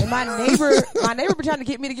shot? And my neighbor been trying to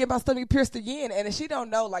get me to get my stomach pierced again, and she don't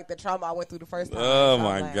know like the trauma I went through the first time. Oh so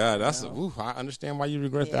my God, that's I understand why you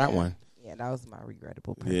regret that one. Yeah, that was my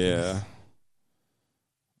regrettable purchase. Yeah.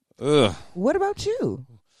 Ugh. What about you?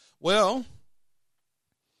 Well,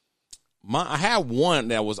 I had one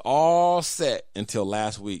that was all set until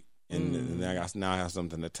last week, and now I have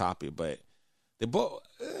something to top it. But they both.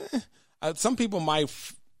 Some people might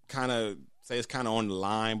kind of say it's kind of on the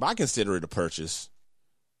line, but I consider it a purchase.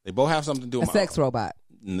 They both have something to do with a sex robot.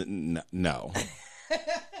 No, no.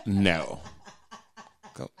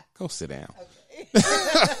 Go sit down. Okay.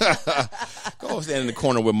 Go stand in the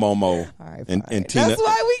corner with Momo and Tina. That's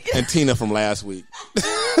why and Tina from last week.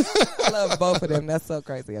 I love both of them. That's so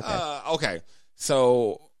crazy. Okay.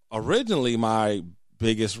 So originally my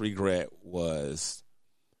biggest regret was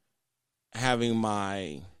having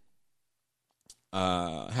my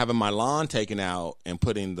lawn taken out and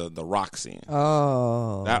putting the rocks in.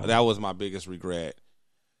 Oh, that was my biggest regret.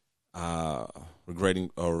 Regretting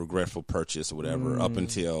or regretful purchase or whatever up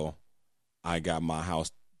until I got my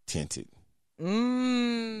house tinted.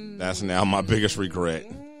 That's now my biggest regret.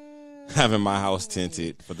 Having my house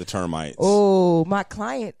tinted for the termites. Oh, my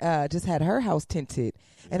client just had her house tinted.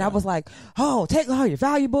 And I was like, oh, take all your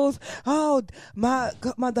valuables. Oh,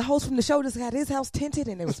 the host from the show just had his house tinted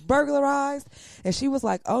and it was burglarized. And she was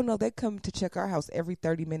like, oh, no, they come to check our house every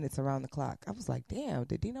 30 minutes around the clock. I was like, damn,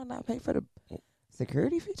 did Dino not pay for the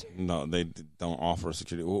security feature? No, they don't offer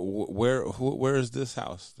security. Where is this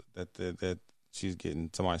house that she's getting?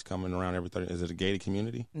 Somebody's coming around every 30. Is it a gated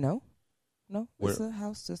community? No, it's a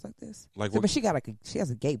house just like this. Like, but she has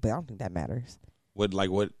a gate, but I don't think that matters. What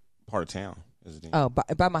part of town is it in? Oh,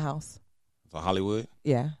 by my house. So Hollywood.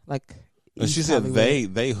 Yeah, like. And she said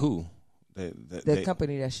Hollywood. They who? The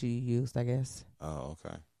company that she used, I guess. Oh,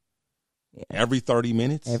 okay. Yeah. Every 30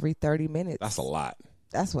 minutes. Every 30 minutes. That's a lot.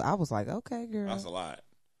 That's what I was like. Okay, girl. That's a lot.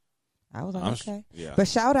 I was like, okay. Yeah. But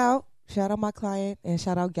shout out my client and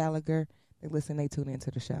shout out Gallagher. They tune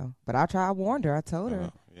into the show. But I warned her. I told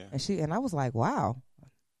her, yeah. and I was like, wow,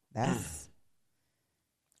 that's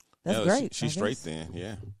great. She's straight then.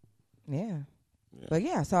 Yeah. Yeah. But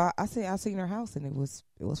yeah, so I seen her house and it was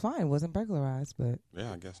fine. It wasn't burglarized, but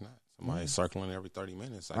yeah, I guess not. Somebody circling every 30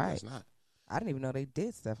 minutes. I guess not. I didn't even know they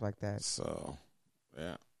did stuff like that. So,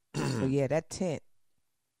 yeah. But yeah, that tent.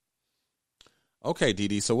 Okay, Dee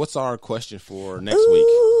Dee. So what's our question for next week?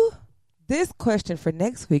 This question for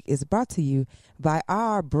next week is brought to you by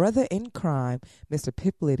our brother in crime, Mr.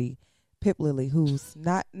 Pip Lilly, who's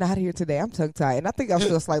not here today. I'm tongue-tied, and I think I'm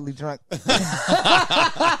still slightly drunk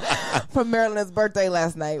from Marilyn's birthday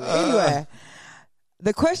last night. Anyway,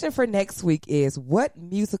 the question for next week is, what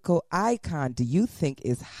musical icon do you think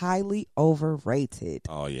is highly overrated?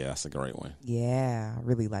 Oh, yeah, that's a great one. Yeah, I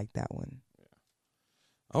really like that one.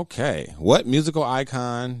 Okay. What musical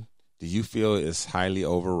icon do you feel is highly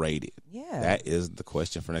overrated? Yeah. That is the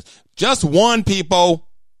question for next. Just one, people.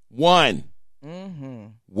 One. Mm-hmm.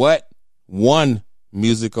 What one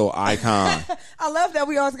musical icon? I love that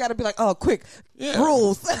we always got to be like, oh, quick,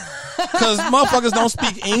 rules. Because motherfuckers don't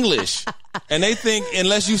speak English. And they think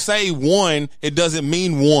unless you say one, it doesn't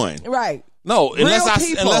mean one. Right. No, unless I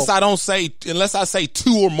say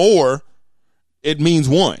two or more, it means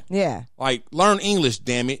one. Yeah. Like, learn English,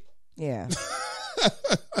 damn it. Yeah.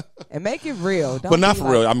 And make it real. But not for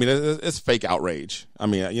real. I mean, it's fake outrage. I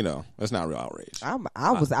mean, it's not real outrage.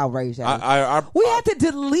 I was outraged. We had to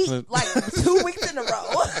delete like 2 weeks in a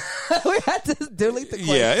row. We had to delete the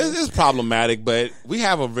question. Yeah, it's problematic, but we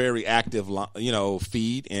have a very active,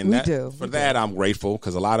 feed. And that I'm grateful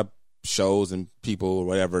because a lot of shows and people or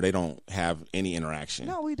whatever, they don't have any interaction.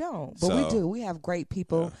 No, we don't. But we do. We have great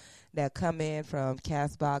people that come in from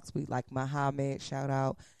Castbox. We like Muhammad, shout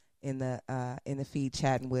out. In the feed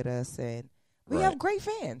chatting with us, and we have great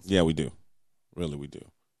fans. Yeah, we do. Really, we do.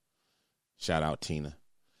 Shout out Tina.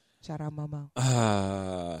 Shout out Momo.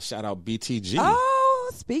 Shout out BTG.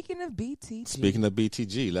 Oh, speaking of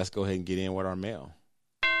BTG, let's go ahead and get in with our mail.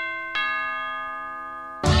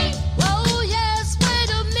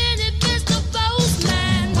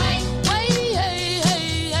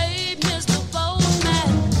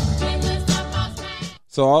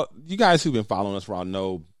 So you guys who've been following us for all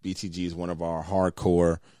know BTG is one of our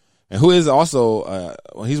hardcore, and who is also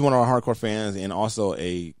he's one of our hardcore fans and also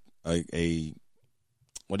a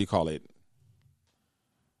what do you call it?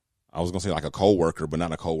 I was gonna say like a co-worker, but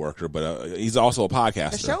not a co-worker, but he's also a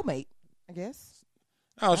podcaster, a showmate, I guess.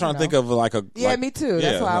 I was trying to think of me too.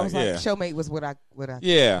 That's why I was like, showmate was what I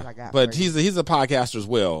got. But he's a podcaster as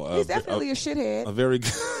well. He's definitely a shithead. A very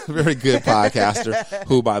very good podcaster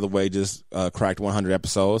who, by the way, just cracked 100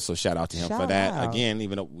 episodes. So shout out to him for that. Again,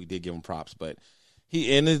 even though we did give him props, but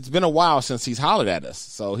it's been a while since he's hollered at us.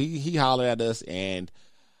 So he hollered at us, and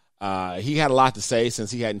he had a lot to say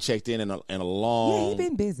since he hadn't checked in a long. Yeah, he's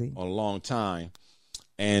been busy a long time.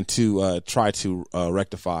 And to try to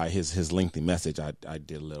rectify his lengthy message, I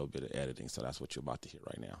did a little bit of editing, so that's what you're about to hear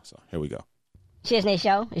right now. So here we go. Shiznit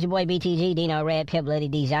Show. It's your boy BTG, Dino Red, Pip Lilly,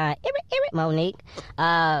 Dijon, Monique.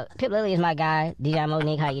 Pip Lilly is my guy. Dijon,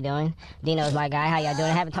 Monique, how you doing? Dino is my guy. How y'all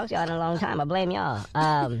doing? I haven't talked to y'all in a long time. I blame y'all.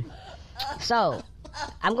 So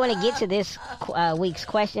I'm going to get to this week's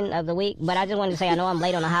question of the week, but I just wanted to say I know I'm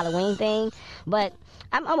late on the Halloween thing, but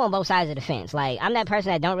I'm on both sides of the fence. Like, I'm that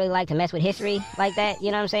person that don't really like to mess with history like that,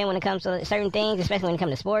 you know what I'm saying, when it comes to certain things, especially when it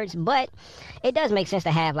comes to sports. But it does make sense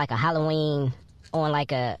to have, like, a Halloween on,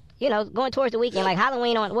 like, a, going towards the weekend, like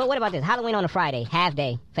Halloween on, what about this? Halloween on a Friday, half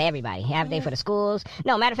day for everybody, half day for the schools.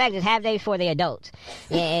 No, matter of fact, it's half day for the adults.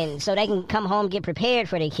 And so they can come home, get prepared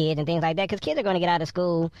for their kids and things like that, because kids are going to get out of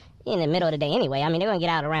school in the middle of the day anyway. I mean, they're going to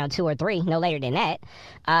get out around 2 or 3, no later than that,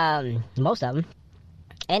 most of them.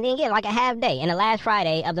 And then get like a half day, and the last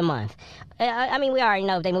Friday of the month. I mean, we already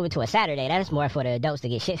know if they move it to a Saturday, that's more for the adults to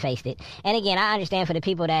get shit-faced it. And again, I understand for the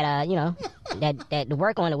people that, that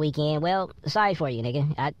work on the weekend, well, sorry for you,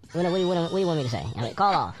 nigga. What do you want me to say? I mean,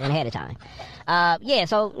 call off ahead of time.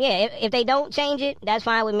 If they don't change it, that's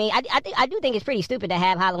fine with me. I do think it's pretty stupid to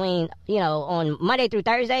have Halloween, on Monday through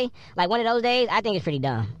Thursday, like one of those days. I think it's pretty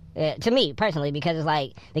dumb. To me, personally, because it's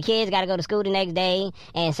like the kids got to go to school the next day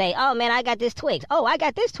and say, oh, man, I got this Twix. Oh, I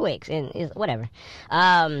got this Twix. And it's whatever.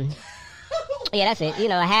 Yeah, that's it.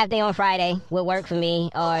 A half day on Friday would work for me.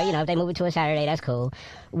 Or, if they move it to a Saturday, that's cool.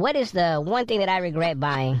 What is the one thing that I regret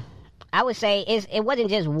buying? I would say it wasn't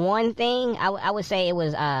just one thing. I would say it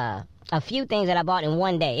was a few things that I bought in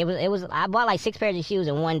one day. I bought like 6 pairs of shoes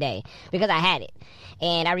in one day because I had it.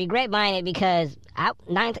 And I regret buying it because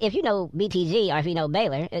if you know BTG or if you know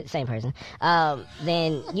Baylor, same person,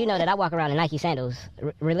 then you know that I walk around in Nike sandals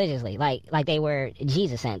religiously, like they were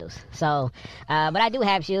Jesus sandals. So, but I do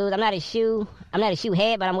have shoes. I'm not a shoe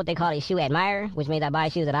head, but I'm what they call a shoe admirer, which means I buy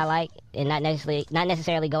shoes that I like and not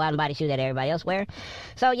necessarily go out and buy the shoe that everybody else wear.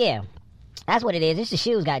 So yeah. That's what it is. It's the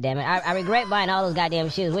shoes, goddammit. I regret buying all those goddamn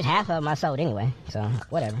shoes, which half of them I sold anyway. So,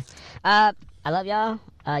 whatever. I love y'all.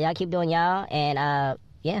 Y'all keep doing y'all. And,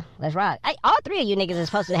 yeah, let's rock. All 3 of you niggas are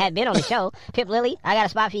supposed to have been on the show. Pip Lily, I got a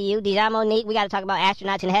spot for you. Dijon Monique, we got to talk about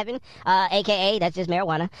astronauts in heaven, a.k.a. that's just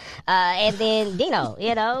marijuana. And then Dino,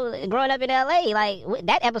 growing up in L.A., like,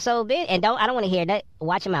 that episode been, and I don't want to hear that.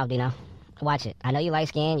 Watch your mouth, Dino. Watch it. I know you light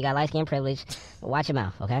skin. You got light skin privilege. Watch your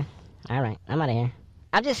mouth, okay? All right. I'm out of here.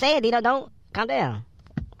 I'm just saying, Dino, don't calm down.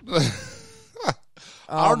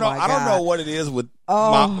 I don't know what it is with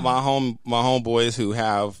my homeboys who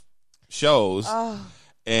have shows,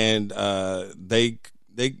 and they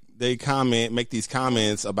make these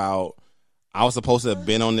comments about I was supposed to have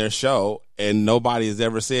been on their show, and nobody has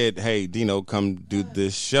ever said, "Hey, Dino, come do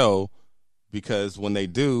this show," because when they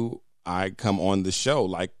do, I come on the show,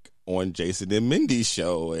 like on Jason and Mindy's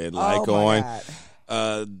show, and like on. God.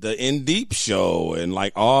 The In Deep show and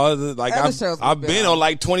like all the like I've been on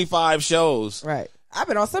like 25 shows. Right. I've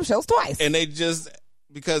been on some shows twice. And they just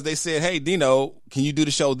because they said, "Hey, Dino, can you do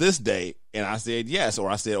the show this day?" And I said yes,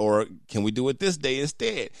 or can we do it this day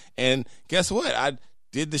instead? And guess what? I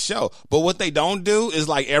did the show. But what they don't do is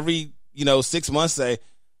like every 6 months say,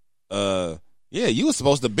 yeah, you were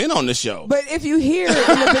supposed to have been on the show. But if you hear in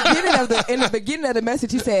the beginning of the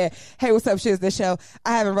message, you said, "Hey, what's up, Shiz? This show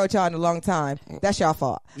I haven't wrote y'all in a long time." That's y'all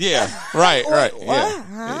fault. Yeah, right. What? Yeah,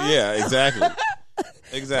 huh? Yeah, exactly.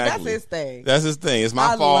 Exactly. That's his thing. That's his thing. It's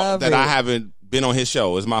my fault that I haven't been on his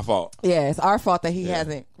show. It's my fault. Yeah, it's our fault that he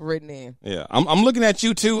hasn't written in. Yeah, I'm looking at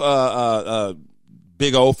you too,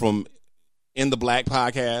 Big O from In the Black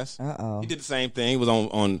podcast. He did the same thing. He was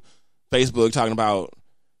on Facebook talking about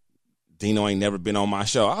Dino ain't never been on my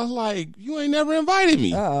show. I was like, you ain't never invited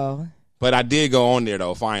me. But I did go on there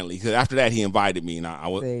though, finally, because after that he invited me, and I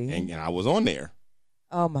was on there.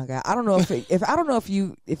 Oh my God, I don't know if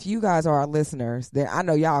you guys are our listeners, then I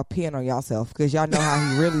know y'all peeing on yourself because y'all know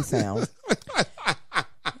how he really sounds.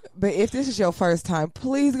 But if this is your first time,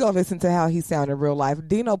 please go listen to how he sounded in real life.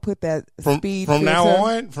 Dino put that speed from now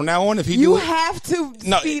on. If he have to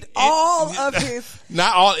speed all of his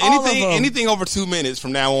not all anything over 2 minutes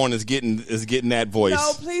from now on is getting that voice.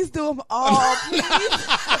 No, please do them all, please.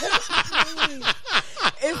 Please.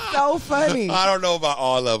 It's so funny. I don't know about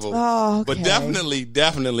all of them, okay. But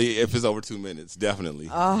definitely if it's over 2 minutes, definitely.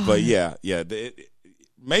 But yeah.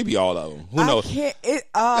 Maybe all of them. Who knows?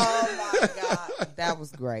 Oh my God, that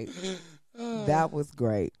was great. That was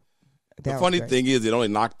great. The funny thing is, it only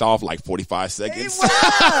knocked off like 45 seconds.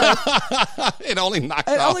 It only knocked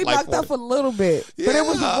off a little bit, but it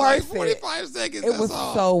was worth 45 seconds. It was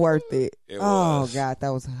so worth it. Oh God, that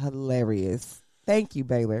was hilarious. Thank you,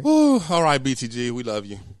 Baylor. Ooh, all right, BTG, we love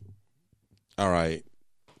you. All right,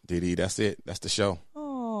 Didi, that's it. That's the show.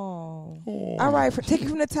 Oh. All right, take it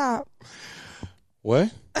from the top.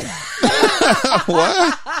 What?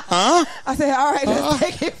 What? Huh? I said, all right, let's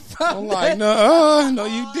take it from I'm like, no,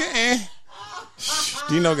 you didn't.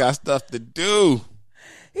 Dino got stuff to do.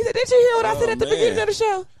 He said, did you hear what I said at the beginning of the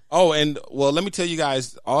show? Oh, and well, let me tell you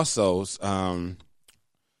guys also,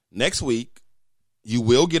 next week, you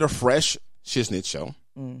will get a fresh Shiznit show.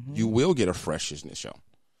 Mm-hmm. You will get a fresh Shiznit show.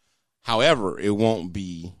 However, it won't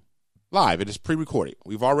be live. It is pre-recorded.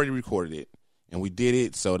 We've already recorded it. And we did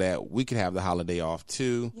it so that we could have the holiday off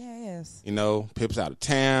too. Yes. You know, Pip's out of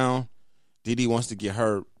town. Dee Dee wants to get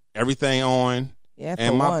her everything on. Yeah,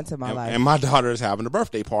 and once in my life. And my daughter is having a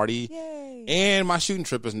birthday party. Yay. And my shooting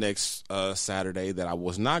trip is next Saturday that I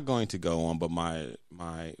was not going to go on, but my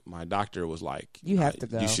doctor was like, you have to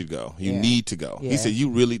go. You should go. You need to go. Yeah. He said,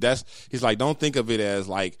 he's like, don't think of it as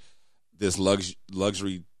like this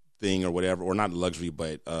luxury thing or whatever, or not luxury,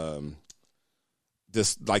 but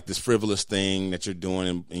this frivolous thing that you're doing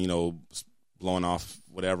and you know, blowing off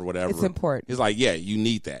whatever. It's important. He's like, yeah, you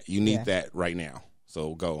need that. You need that right now.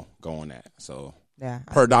 So go on that. So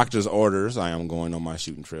per doctor's orders, I am going on my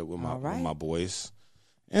shooting trip with my boys,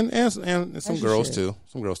 and some girls too.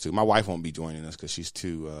 Some girls too. My wife won't be joining us because she's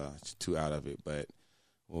too out of it, but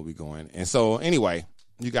we'll be going. And so anyway,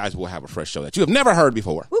 you guys will have a fresh show that you have never heard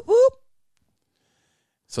before. Whoop, whoop.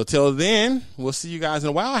 So till then, we'll see you guys in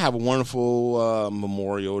a while. Have a wonderful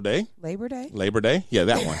Memorial Day. Labor Day? Yeah,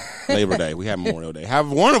 that one. Labor Day. We have Memorial Day.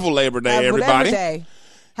 Have a wonderful Labor Day, everybody. Labor Day.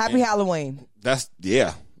 Happy Halloween.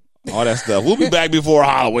 All that stuff. We'll be back before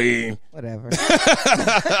Halloween. Whatever.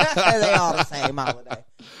 They all the same holiday.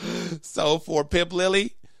 So for Pip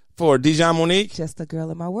Lily, for Dijon Monique. Just a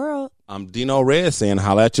girl in my world. I'm Dino Red saying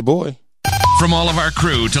holla at your boy. From all of our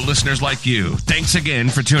crew to listeners like you, thanks again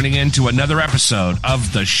for tuning in to another episode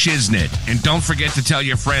of The Shiznit. And don't forget to tell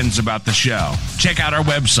your friends about the show. Check out our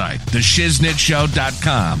website,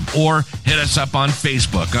 theshiznitshow.com, or hit us up on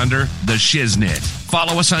Facebook under The Shiznit.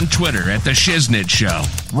 Follow us on Twitter at The Shiznit Show.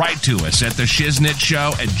 Write to us at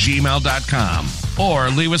theshiznitshow@gmail.com, or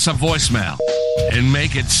leave us a voicemail and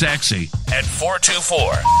make it sexy at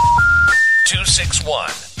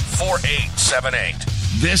 424-261-4878.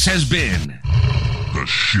 This has been The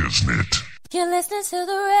Shiznit. You're listening to the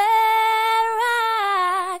Red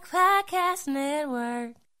Rock Podcast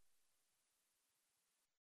Network.